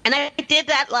 And I did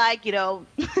that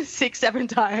 6-7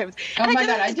 times. Oh and my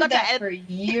God, I did that for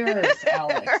years,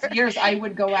 Alex. Years. I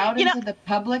would go out into the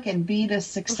public and be this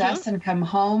success and come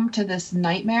home to this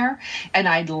nightmare, and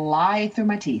I'd lie through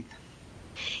my teeth.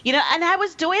 And I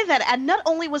was doing that. And not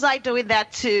only was I doing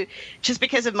that just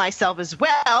because of myself as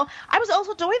well, I was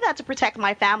also doing that to protect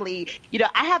my family.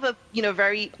 I have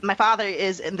my father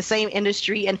is in the same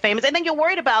industry and famous. And then you're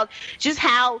worried about just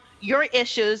how your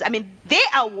issues, they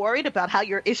are worried about how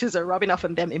your issues are rubbing off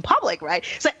on them in public, right?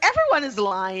 So everyone is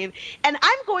lying. And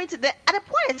I'm going to at a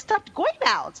point, I stopped going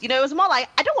out. It was more like,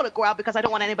 I don't want to go out because I don't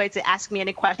want anybody to ask me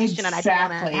any question.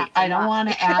 Exactly. And I don't want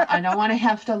to I don't want to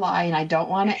have to lie, and I don't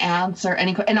want to answer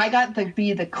any. And I got to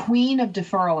be the queen of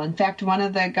deferral. In fact, one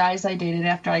of the guys I dated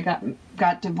after I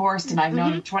got divorced, and I've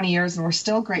known him 20 years, and we're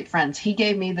still great friends. He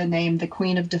gave me the name the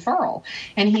Queen of Deferral.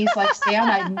 And he's like, Stan,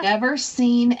 I've never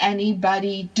seen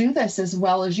anybody do this as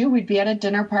well as you. We'd be at a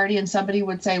dinner party and somebody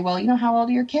would say, well, how old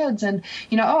are your kids? And,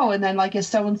 and then like, is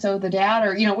so-and-so the dad?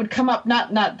 Or, it would come up,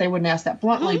 not, they wouldn't ask that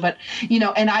bluntly, but,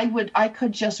 and I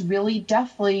could just really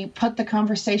deftly put the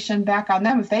conversation back on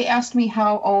them. If they asked me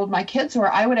how old my kids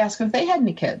were, I would ask them if they had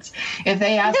any kids. If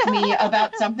they asked me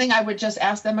about something, I would just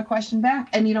ask them a question back.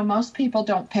 And, most people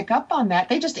don't pick up on that.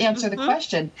 They just answer the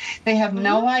question. They have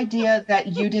no idea that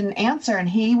you didn't answer. And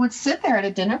he would sit there at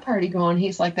a dinner party going,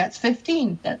 he's like, that's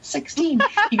 15, that's 16.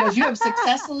 He goes, you have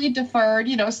successfully deferred,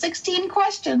 16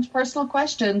 questions, personal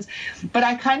questions. But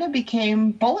I kind of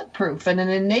became bulletproof and an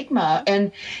enigma.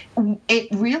 And it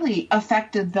really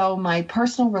affected, though, my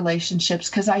personal relationships,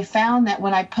 because I found that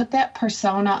when I put that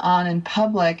persona on in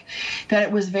public, that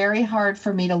it was very hard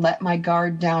for me to let my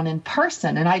guard down in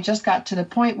person. And I just got to the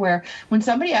point where when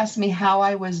somebody asked me how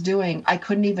I was doing, I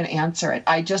couldn't even answer it.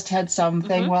 I just had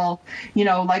something, well,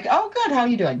 like, oh, good, how are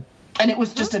you doing? And it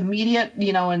was just immediate,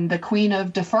 and the Queen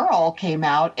of Deferral came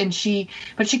out, and she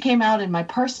came out in my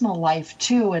personal life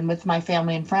too, and with my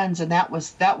family and friends, and that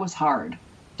was hard.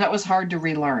 That was hard to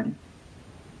relearn.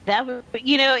 That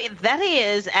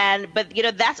is,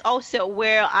 but that's also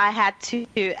where I had to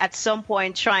at some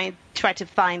point try and try to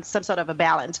find some sort of a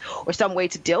balance or some way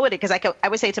to deal with it. Because I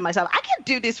would say to myself, I can't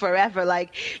do this forever.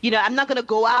 Like, I'm not going to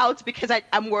go out because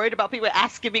I'm worried about people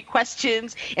asking me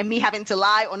questions and me having to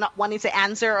lie or not wanting to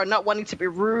answer or not wanting to be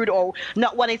rude or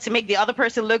not wanting to make the other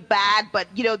person look bad. But,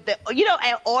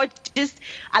 or just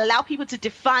allow people to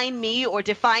define me or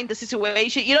define the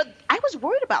situation. I was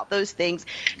worried about those things.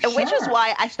 And which is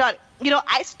why I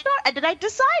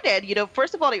decided,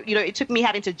 first of all, it took me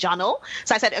having to journal.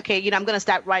 So I said, okay, I'm going to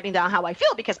start writing down how I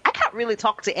feel because I can't really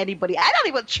talk to anybody. I don't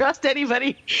even trust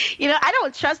anybody. I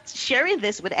don't trust sharing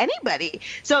this with anybody.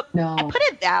 So I put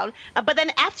it down. But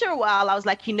then after a while, I was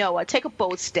like, take a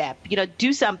bold step,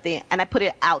 do something. And I put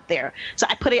it out there. So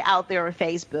I put it out there on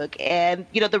Facebook. And,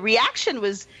 the reaction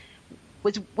was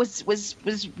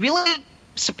really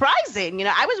surprising.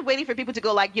 I was waiting for people to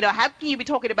go like, how can you be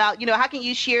talking about, how can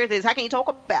you share this? How can you talk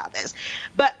about this?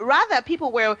 But rather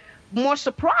people were more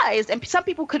surprised, and some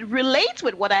people could relate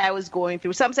with what I was going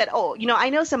through. Some said, oh, I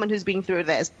know someone who's been through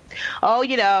this.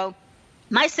 Oh,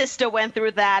 my sister went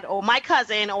through that, or my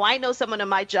cousin, or I know someone in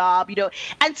my job,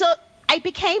 and so I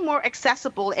became more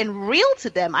accessible and real to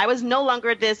them. I was no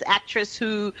longer this actress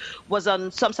who was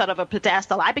on some sort of a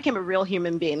pedestal. I became a real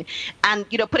human being and,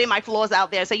 putting my flaws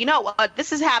out there. So,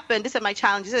 this has happened. This is my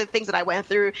challenge. These are the things that I went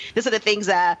through. These are the things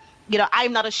that,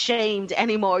 I'm not ashamed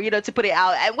anymore, to put it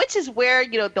out. And which is where,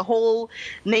 the whole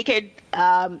naked,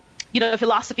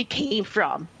 philosophy came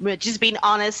from, just being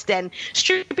honest and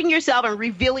stripping yourself and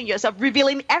revealing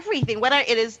everything, whether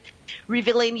it is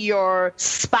revealing your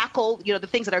sparkle, the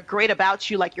things that are great about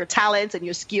you, like your talents and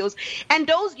your skills. And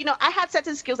those, I had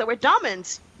certain skills that were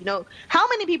dormant. How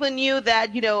many people knew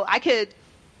that, I could,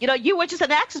 you were just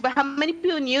an actress, but how many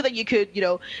people knew that you could,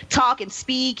 talk and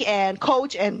speak and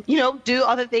coach and, do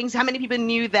other things? How many people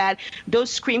knew that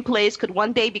those screenplays could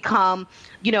one day become,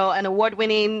 an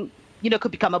award-winning,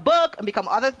 could become a book and become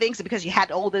other things because you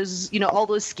had all those, all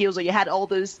those skills, or you had all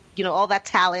those, all that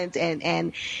talent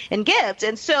and gifts.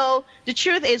 And so the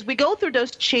truth is we go through those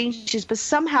changes, but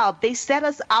somehow they set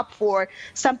us up for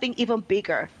something even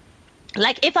bigger.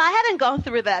 Like if I hadn't gone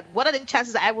through that, what are the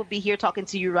chances I would be here talking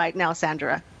to you right now,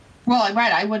 Sandra? Well,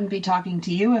 right. I wouldn't be talking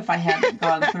to you if I hadn't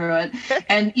gone through it.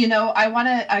 And,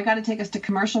 I got to take us to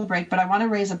commercial break, but I want to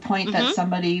raise a point that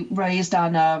somebody raised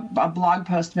on a blog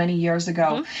post many years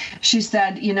ago. She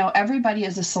said, everybody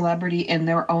is a celebrity in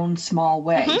their own small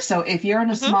way. So if you're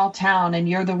in a small town and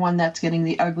you're the one that's getting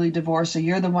the ugly divorce, or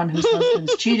you're the one whose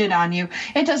husband's cheated on you,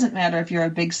 it doesn't matter if you're a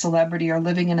big celebrity or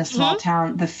living in a small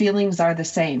town. The feelings are the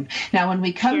same. Now, when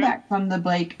we come back from the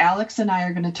break, Alex and I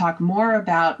are going to talk more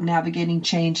about navigating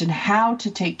change and how to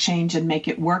take change and make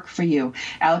it work for you.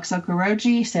 Alex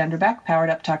Okoroji, Sandra Beck, Powered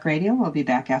Up Talk Radio. We'll be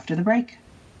back after the break.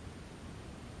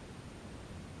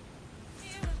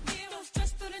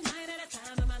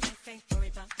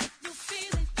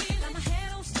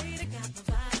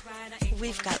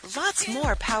 We've got lots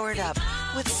more Powered Up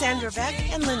with Sandra Beck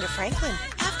and Linda Franklin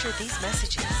after these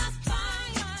messages.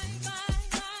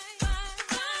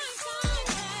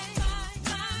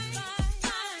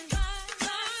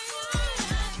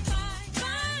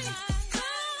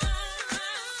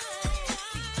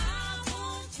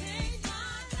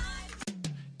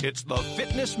 It's the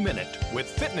Fitness Minute with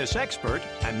fitness expert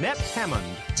Annette Hammond.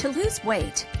 To lose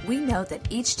weight, we know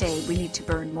that each day we need to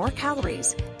burn more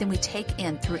calories than we take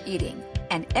in through eating,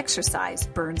 and exercise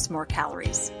burns more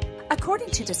calories.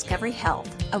 According to Discovery Health,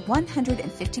 a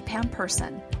 150-pound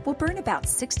person will burn about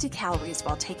 60 calories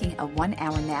while taking a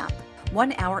 1-hour nap.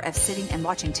 1 hour of sitting and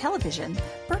watching television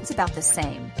burns about the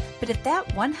same. But if that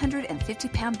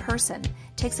 150-pound person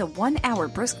takes a 1-hour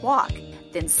brisk walk,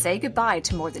 then say goodbye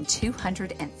to more than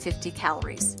 250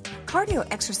 calories. Cardio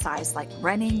exercise like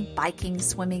running, biking,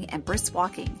 swimming, and brisk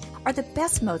walking are the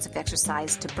best modes of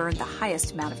exercise to burn the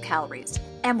highest amount of calories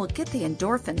and will get the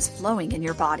endorphins flowing in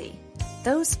your body.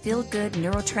 Those feel-good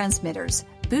neurotransmitters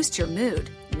boost your mood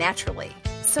naturally.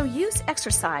 So use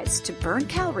exercise to burn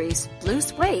calories,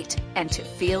 lose weight, and to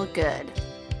feel good.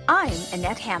 I'm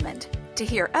Annette Hammond. To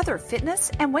hear other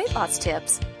fitness and weight loss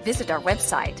tips, visit our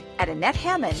website at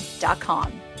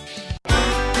AnnetteHammond.com.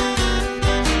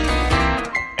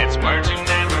 It's words you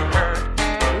never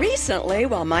heard. Recently,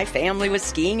 while my family was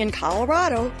skiing in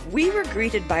Colorado, we were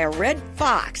greeted by a red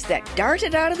fox that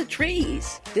darted out of the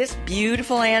trees. This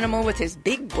beautiful animal with his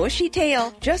big bushy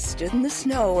tail just stood in the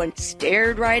snow and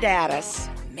stared right at us.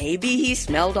 Maybe he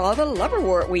smelled all the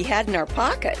liverwort we had in our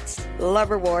pockets.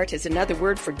 Liverwort is another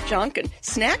word for junk and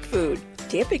snack food.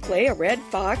 Typically, a red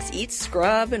fox eats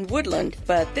scrub and woodland,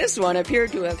 but this one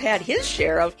appeared to have had his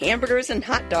share of hamburgers and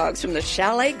hot dogs from the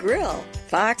Chalet Grill.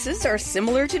 Foxes are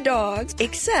similar to dogs,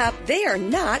 except they are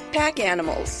not pack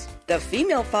animals. The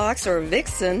female fox or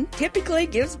vixen typically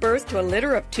gives birth to a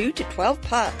litter of 2 to 12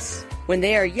 pups. When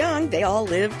they are young, they all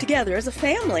live together as a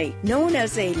family, known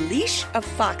as a leash of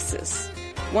foxes.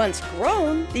 Once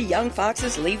grown, the young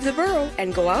foxes leave the burrow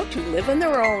and go out to live on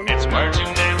their own. It's words you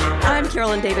never heard. I'm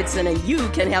Carolyn Davidson, and you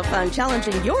can have fun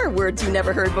challenging your words you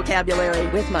never heard vocabulary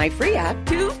with my free app,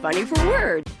 Too Funny for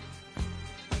Words.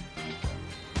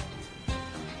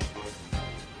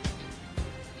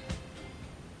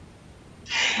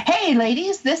 Hey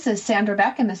ladies, this is Sandra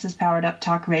Beck and this is Powered Up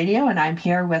Talk Radio, and I'm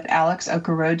here with Alex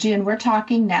Okoroji, and we're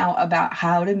talking now about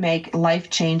how to make life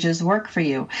changes work for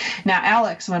you. Now,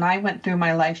 Alex, when I went through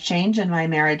my life change and my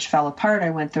marriage fell apart, I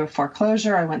went through a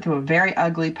foreclosure, I went through a very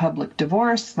ugly public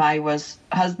divorce. My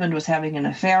husband was having an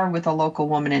affair with a local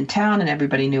woman in town, and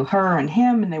everybody knew her and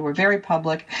him, and they were very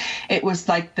public. It was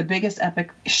like the biggest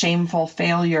epic shameful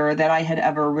failure that I had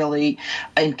ever really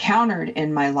encountered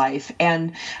in my life.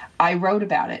 And I wrote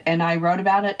about it,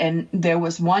 and there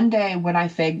was one day when I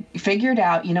figured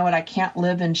out, you know what, I can't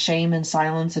live in shame and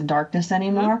silence and darkness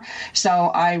anymore. Mm-hmm. So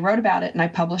I wrote about it and I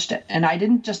published it. And I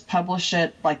didn't just publish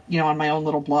it on my own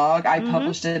little blog. I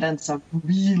published it in some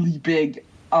really big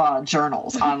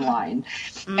journals online,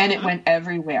 and it went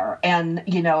everywhere. And,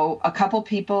 a couple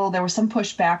people, there was some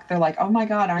pushback. They're like, oh my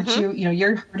God, aren't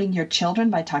you're hurting your children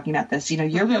by talking about this.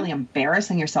 You're really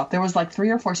embarrassing yourself. There was like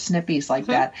 3 or 4 snippies like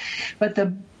that. But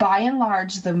by and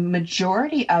large, the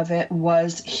majority of it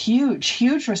was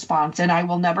huge response. And I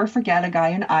will never forget a guy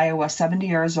in Iowa, 70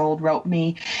 years old, wrote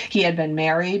me. He had been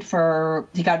married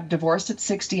he got divorced at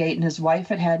 68, and his wife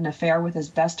had an affair with his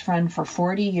best friend for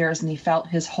 40 years, and he felt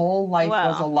his whole life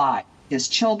was a lie. His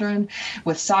children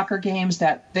with soccer games,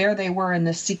 that there they were in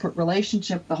this secret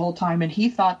relationship the whole time, and he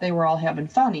thought they were all having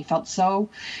fun. He felt so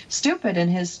stupid, and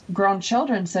his grown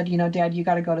children said, Dad, you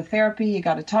got to go to therapy, you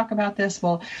got to talk about this.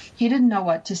 Well, he didn't know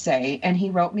what to say, and he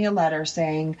wrote me a letter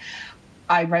saying,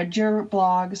 I read your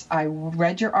blogs, I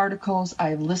read your articles,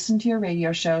 I listened to your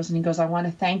radio shows, and he goes, I want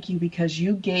to thank you because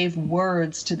you gave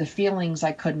words to the feelings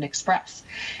I couldn't express.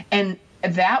 And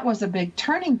that was a big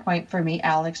turning point for me,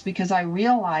 Alex, because I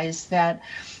realized that,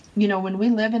 when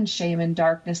we live in shame and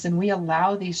darkness and we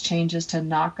allow these changes to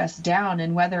knock us down,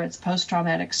 and whether it's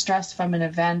post-traumatic stress from an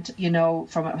event,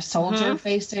 from a soldier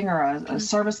facing, or a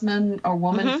serviceman or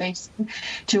woman facing,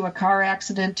 to a car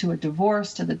accident, to a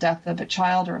divorce, to the death of a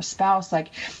child or a spouse, like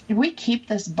if we keep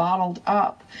this bottled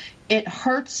up, it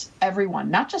hurts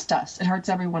everyone, not just us. It hurts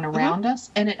everyone around us,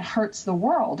 and it hurts the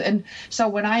world. And so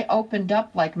when I opened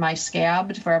up like my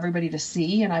scab for everybody to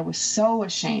see, and I was so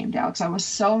ashamed, Alex, I was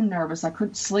so nervous. I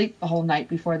couldn't sleep the whole night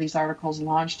before these articles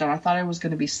launched, and I thought I was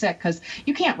going to be sick because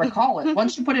you can't recall it.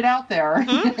 Once you put it out there,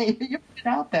 you put it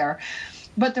out there.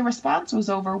 But the response was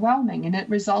overwhelming, and it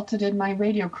resulted in my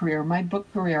radio career, my book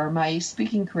career, my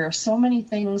speaking career, so many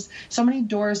things, so many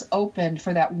doors opened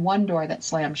for that one door that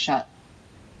slammed shut.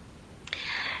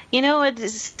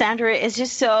 Sandra, it's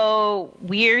just so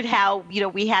weird how,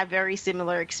 we have very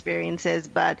similar experiences,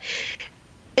 but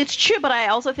it's true. But I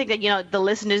also think that, the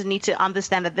listeners need to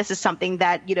understand that this is something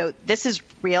that, this is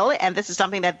real, and this is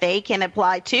something that they can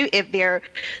apply to if they're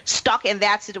stuck in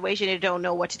that situation and don't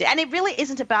know what to do. And it really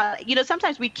isn't about,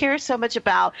 sometimes we care so much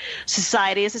about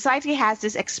society, and society has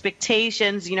these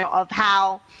expectations, of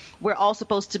how we're all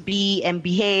supposed to be and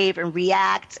behave and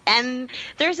react. And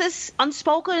there's this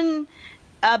unspoken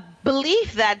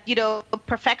belief that,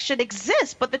 perfection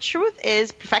exists, but the truth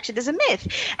is perfection is a myth.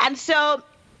 And so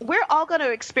we're all going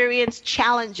to experience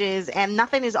challenges, and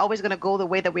nothing is always going to go the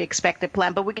way that we expect it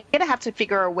planned, but we're going to have to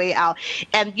figure our way out.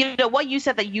 And, what you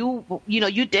said that you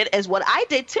did is what I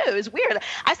did too. It's weird.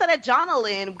 I started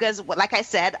journaling because, like I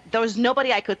said, there was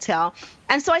nobody I could tell.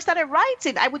 And so I started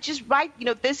writing. I would just write,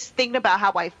 this thing about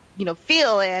how I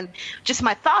feel, and just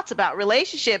my thoughts about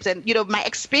relationships, and, my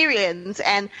experience.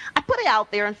 And I put it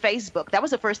out there on Facebook. That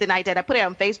was the first thing I did. I put it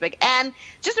on Facebook, and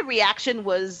just the reaction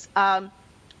was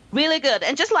really good.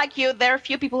 And just like you, there are a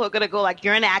few people who are going to go like,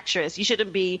 you're an actress, you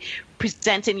shouldn't be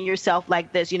presenting yourself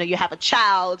like this. You have a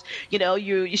child,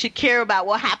 you should care about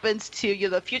what happens to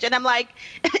the future. And I'm like,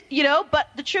 but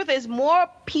the truth is more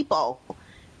people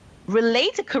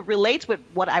could relate with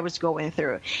what I was going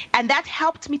through. And that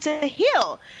helped me to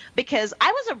heal, because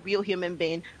I was a real human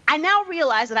being. I now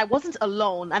realize that I wasn't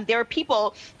alone, and there are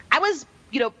people, I was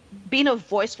being a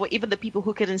voice for even the people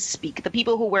who couldn't speak, the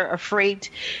people who were afraid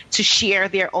to share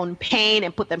their own pain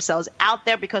and put themselves out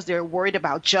there because they're worried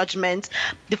about judgment.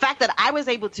 The fact that I was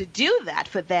able to do that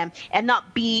for them and not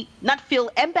feel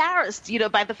embarrassed,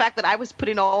 by the fact that I was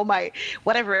putting all my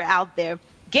whatever out there,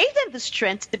 gave them the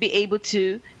strength to be able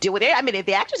to deal with it. I mean, if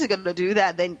the actress is going to do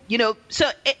that, then,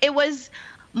 so it was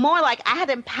more like I had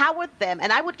empowered them,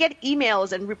 and I would get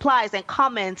emails and replies and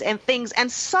comments and things,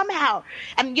 and somehow,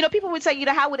 and people would say,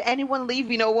 how would anyone leave,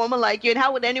 a woman like you, and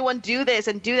how would anyone do this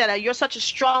and do that, and you're such a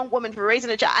strong woman for raising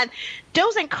a child. And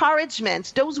those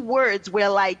encouragements, those words were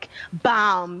like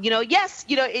balm. Yes,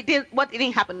 it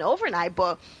didn't happen overnight,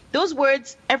 but those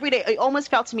words every day, it almost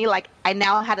felt to me like I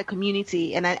now had a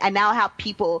community, and I now have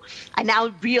people. I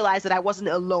now realized that I wasn't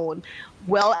alone.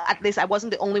 Well, at least I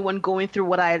wasn't the only one going through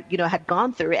what I, had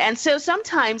gone through. And so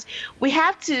sometimes we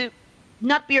have to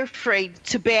not be afraid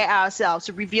to bare ourselves,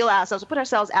 to reveal ourselves, to put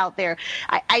ourselves out there.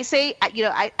 I say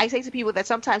to people that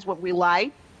sometimes when we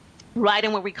lie, right,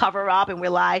 and when we cover up and we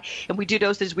lie and we do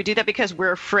those things, we do that because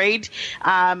we're afraid.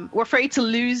 We're afraid to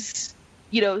lose,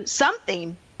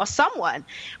 something or someone.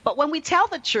 But when we tell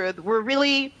the truth, we're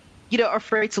really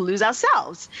afraid to lose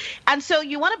ourselves. And so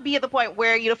you want to be at the point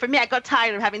where, for me, I got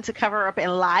tired of having to cover up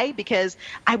and lie because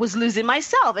I was losing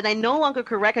myself and I no longer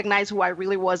could recognize who I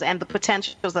really was and the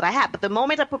potentials that I had. But the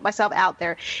moment I put myself out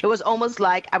there, it was almost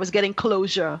like I was getting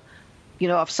closure,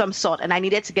 of some sort, and I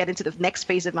needed to get into the next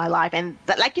phase of my life. And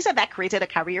that, like you said, that created a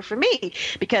career for me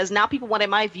because now people wanted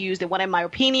my views, they wanted my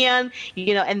opinion,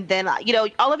 and then,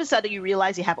 all of a sudden you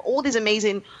realize you have all this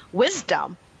amazing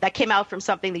wisdom that came out from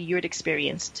something that you had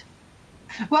experienced.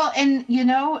 Well, and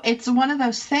it's one of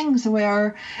those things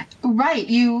where, right,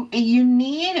 you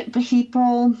need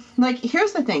people, like,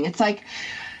 here's the thing, it's like,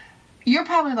 you're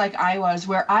probably like I was,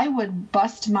 where I would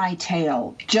bust my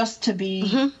tail just to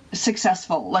be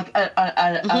successful. Like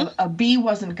a B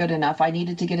wasn't good enough. I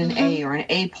needed to get an A or an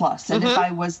A plus. And if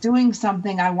I was doing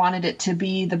something, I wanted it to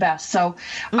be the best. So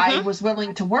I was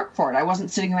willing to work for it. I wasn't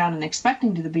sitting around and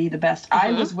expecting to be the best.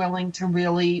 I was willing to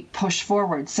really push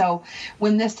forward. So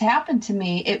when this happened to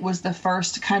me, it was the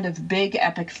first kind of big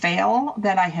epic fail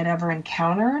that I had ever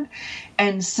encountered.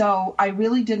 And so I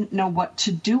really didn't know what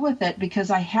to do with it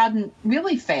because I hadn't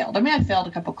really failed. I mean, I failed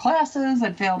a couple classes,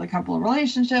 I'd failed a couple of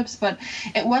relationships, but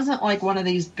it wasn't like one of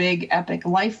these big epic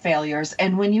life failures.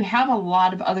 And when you have a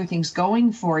lot of other things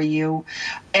going for you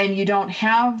and you don't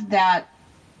have that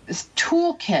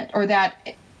toolkit or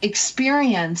that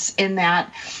experience in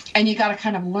that, and you got to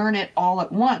kind of learn it all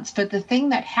at once. But the thing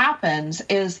that happens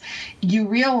is you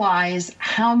realize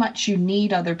how much you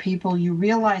need other people. You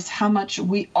realize how much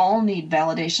we all need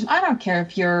validation. I don't care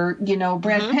if you're,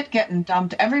 Brad Pitt getting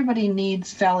dumped. Everybody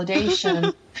needs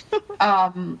validation.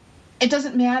 It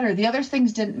doesn't matter. The other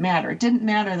things didn't matter. It didn't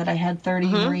matter that I had 30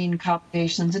 Marine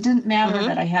commendations. It didn't matter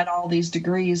that I had all these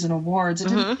degrees and awards.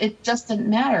 It just didn't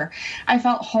matter. I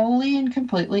felt wholly and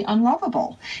completely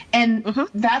unlovable. And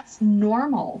that's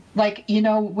normal. Like,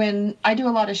 when I do a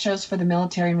lot of shows for the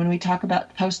military and when we talk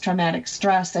about post-traumatic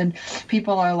stress and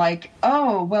people are like,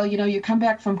 oh, well, you come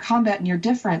back from combat and you're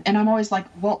different. And I'm always like,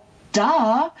 well,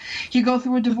 duh. You go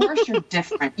through a divorce, you're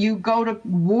different. You go to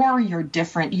war, you're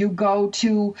different. You go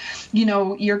to,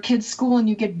 your kid's school and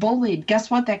you get bullied.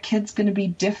 Guess what? That kid's going to be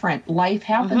different. Life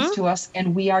happens to us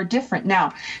and we are different.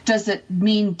 Now, does it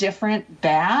mean different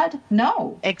bad?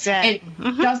 No. Exactly.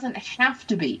 It doesn't have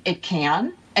to be. It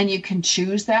can. And you can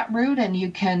choose that route and you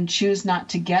can choose not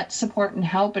to get support and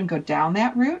help and go down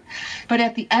that route. But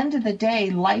at the end of the day,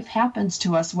 life happens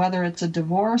to us, whether it's a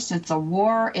divorce, it's a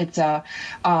war, it's a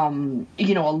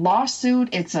lawsuit,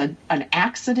 it's an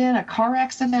accident, a car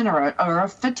accident, or a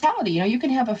fatality. You can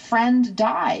have a friend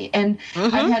die. And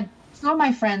I've had some of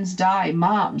my friends die,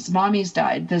 mommies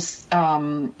died this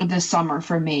summer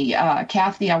for me.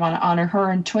 Kathy, I want to honor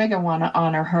her, and Twig, I want to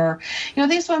honor her.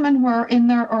 These women were in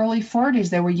their early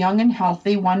 40s. They were young and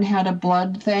healthy. One had a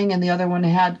blood thing, and the other one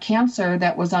had cancer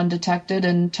that was undetected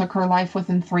and took her life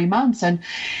within 3 months. And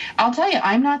I'll tell you,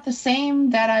 I'm not the same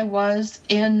that I was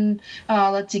in,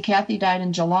 Kathy died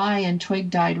in July and Twig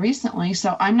died recently.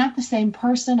 So I'm not the same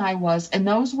person I was. And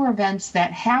those were events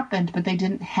that happened, but they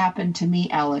didn't happen to me,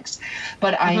 Alex.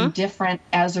 But I'm different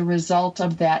as a result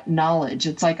of that knowledge.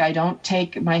 It's like I don't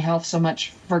take my health so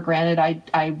much for granted.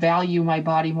 I value my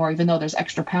body more, even though there's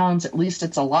extra pounds, at least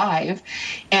it's alive.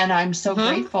 And I'm so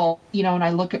grateful, and I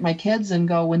look at my kids and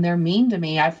go, when they're mean to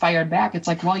me, I fired back. It's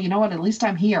like, well, you know what, at least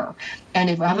I'm here. And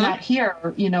if I'm not here,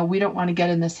 we don't want to get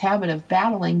in this habit of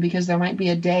battling because there might be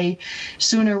a day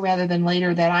sooner rather than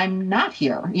later that I'm not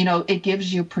here. It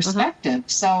gives you perspective.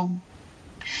 So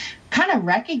kind of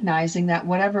recognizing that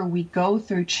whatever we go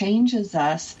through changes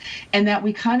us and that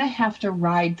we kind of have to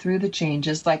ride through the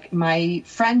changes. Like my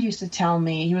friend used to tell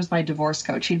me, he was my divorce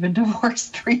coach. He'd been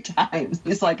divorced 3 times.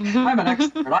 He's like, I'm an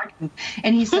expert.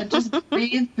 And he said, just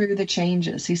breathe through the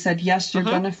changes. He said, yes, you're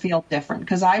going to feel different.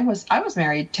 Because I was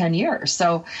married 10 years.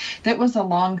 So that was a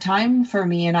long time for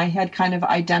me. And I had kind of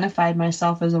identified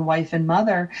myself as a wife and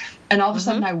mother. And all of a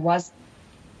sudden I wasn't.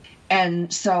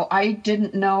 And so I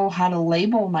didn't know how to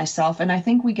label myself. And I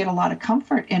think we get a lot of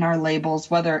comfort in our labels,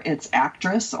 whether it's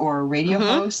actress or radio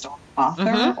host or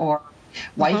author or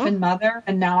wife and mother.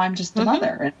 And now I'm just a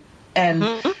mother. And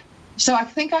so I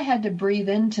think I had to breathe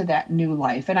into that new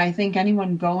life. And I think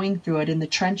anyone going through it in the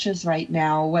trenches right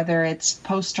now, whether it's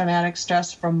post-traumatic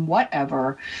stress from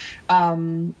whatever,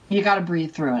 you got to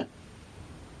breathe through it.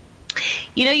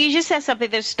 You know, you just said something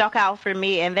that stuck out for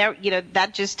me, and there, you know,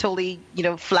 that just totally, you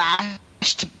know,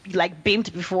 flashed, like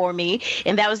beamed before me.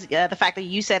 And that was the fact that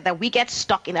you said that we get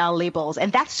stuck in our labels.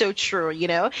 And that's so true, you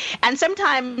know, and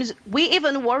sometimes we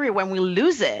even worry when we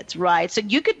lose it, right? So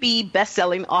you could be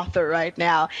best-selling author right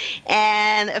now,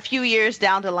 and a few years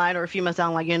down the line or a few months down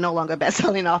the line, you're no longer a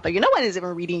best-selling author. You know, no one is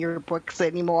even reading your books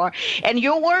anymore. And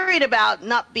you're worried about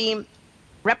not being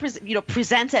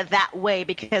presented that way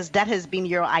because that has been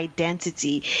your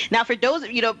identity. Now, for those,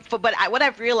 you know, what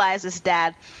I've realized is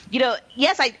that, you know,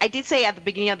 yes, I did say at the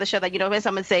beginning of the show that, you know, when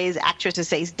someone says actress or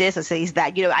says this or says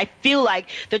that, you know, I feel like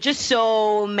there are just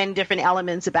so many different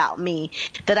elements about me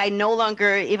that I no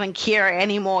longer even care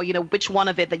anymore, you know, which one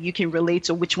of it that you can relate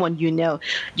to, which one you know,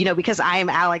 because I am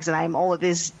Alex and I'm all of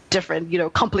these different, you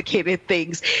know, complicated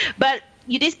things. But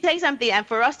you did say something, and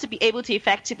for us to be able to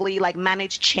effectively like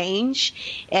manage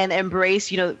change and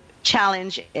embrace, you know,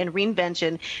 challenge and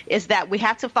reinvention, is that we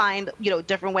have to find, you know,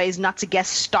 different ways not to get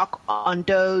stuck on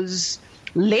those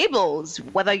labels,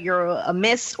 whether you're a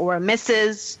Miss or a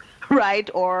Mrs., right,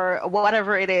 or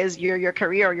whatever it is, your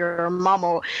career, or your mom,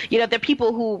 or, you know, there are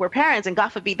people who were parents and God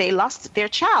forbid they lost their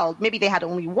child. Maybe they had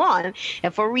only one,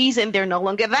 and for a reason they're no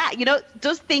longer that, you know,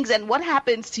 those things. And what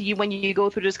happens to you when you go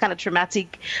through those kind of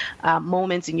traumatic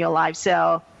moments in your life?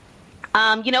 So,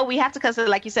 you know, we have to constantly,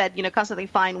 like you said, you know, constantly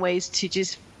find ways to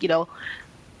just, you know,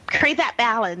 create that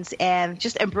balance and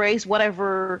just embrace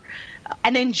whatever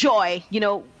and enjoy, you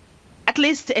know, at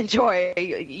least enjoy,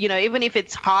 you know, even if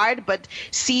it's hard, but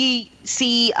see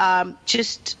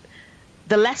just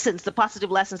the lessons, the positive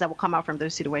lessons that will come out from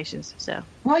those situations. So,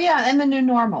 well, yeah, and the new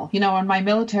normal. You know, on my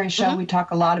military show, we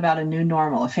talk a lot about a new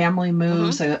normal. A family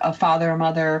moves, a father or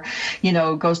mother, you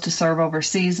know, goes to serve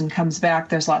overseas and comes back.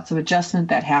 There's lots of adjustment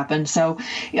that happens. So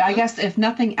I guess if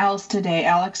nothing else today,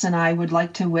 Alex and I would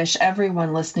like to wish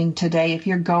everyone listening today, if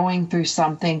you're going through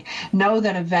something, know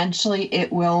that eventually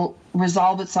it will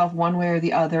resolve itself one way or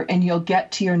the other, and you'll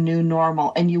get to your new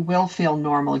normal, and you will feel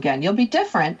normal again. You'll be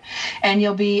different, and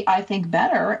you'll be, I think,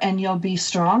 better, and you'll be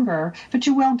stronger, but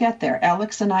you will get there.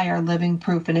 Alex and I are living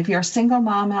proof. And if you're a single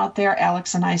mom out there,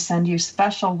 Alex and I send you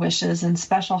special wishes and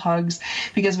special hugs,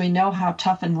 because we know how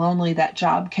tough and lonely that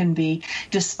job can be,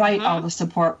 despite all the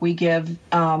support we give.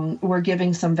 We're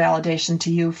giving some validation to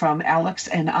you from Alex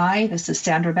and I. This is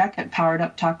Sandra Beck at Powered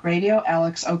Up Talk Radio.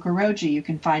 Alex Okoroji, you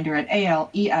can find her at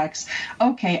ALEXOKROJI,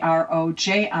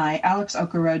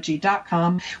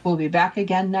 AlexOkoroji.com. We'll be back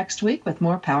again next week with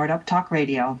more Powered Up Talk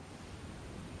Radio.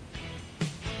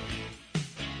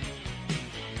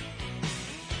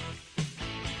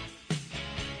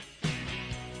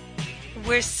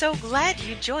 We're so glad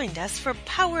you joined us for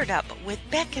Powered Up with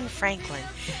Beck and Franklin.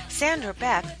 Sandra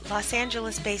Beck, Los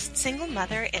Angeles-based single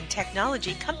mother and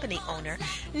technology company owner,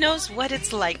 knows what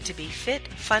it's like to be fit,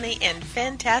 funny, and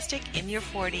fantastic in your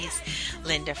 40s.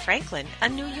 Linda Franklin, a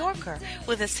New Yorker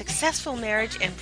with a successful marriage and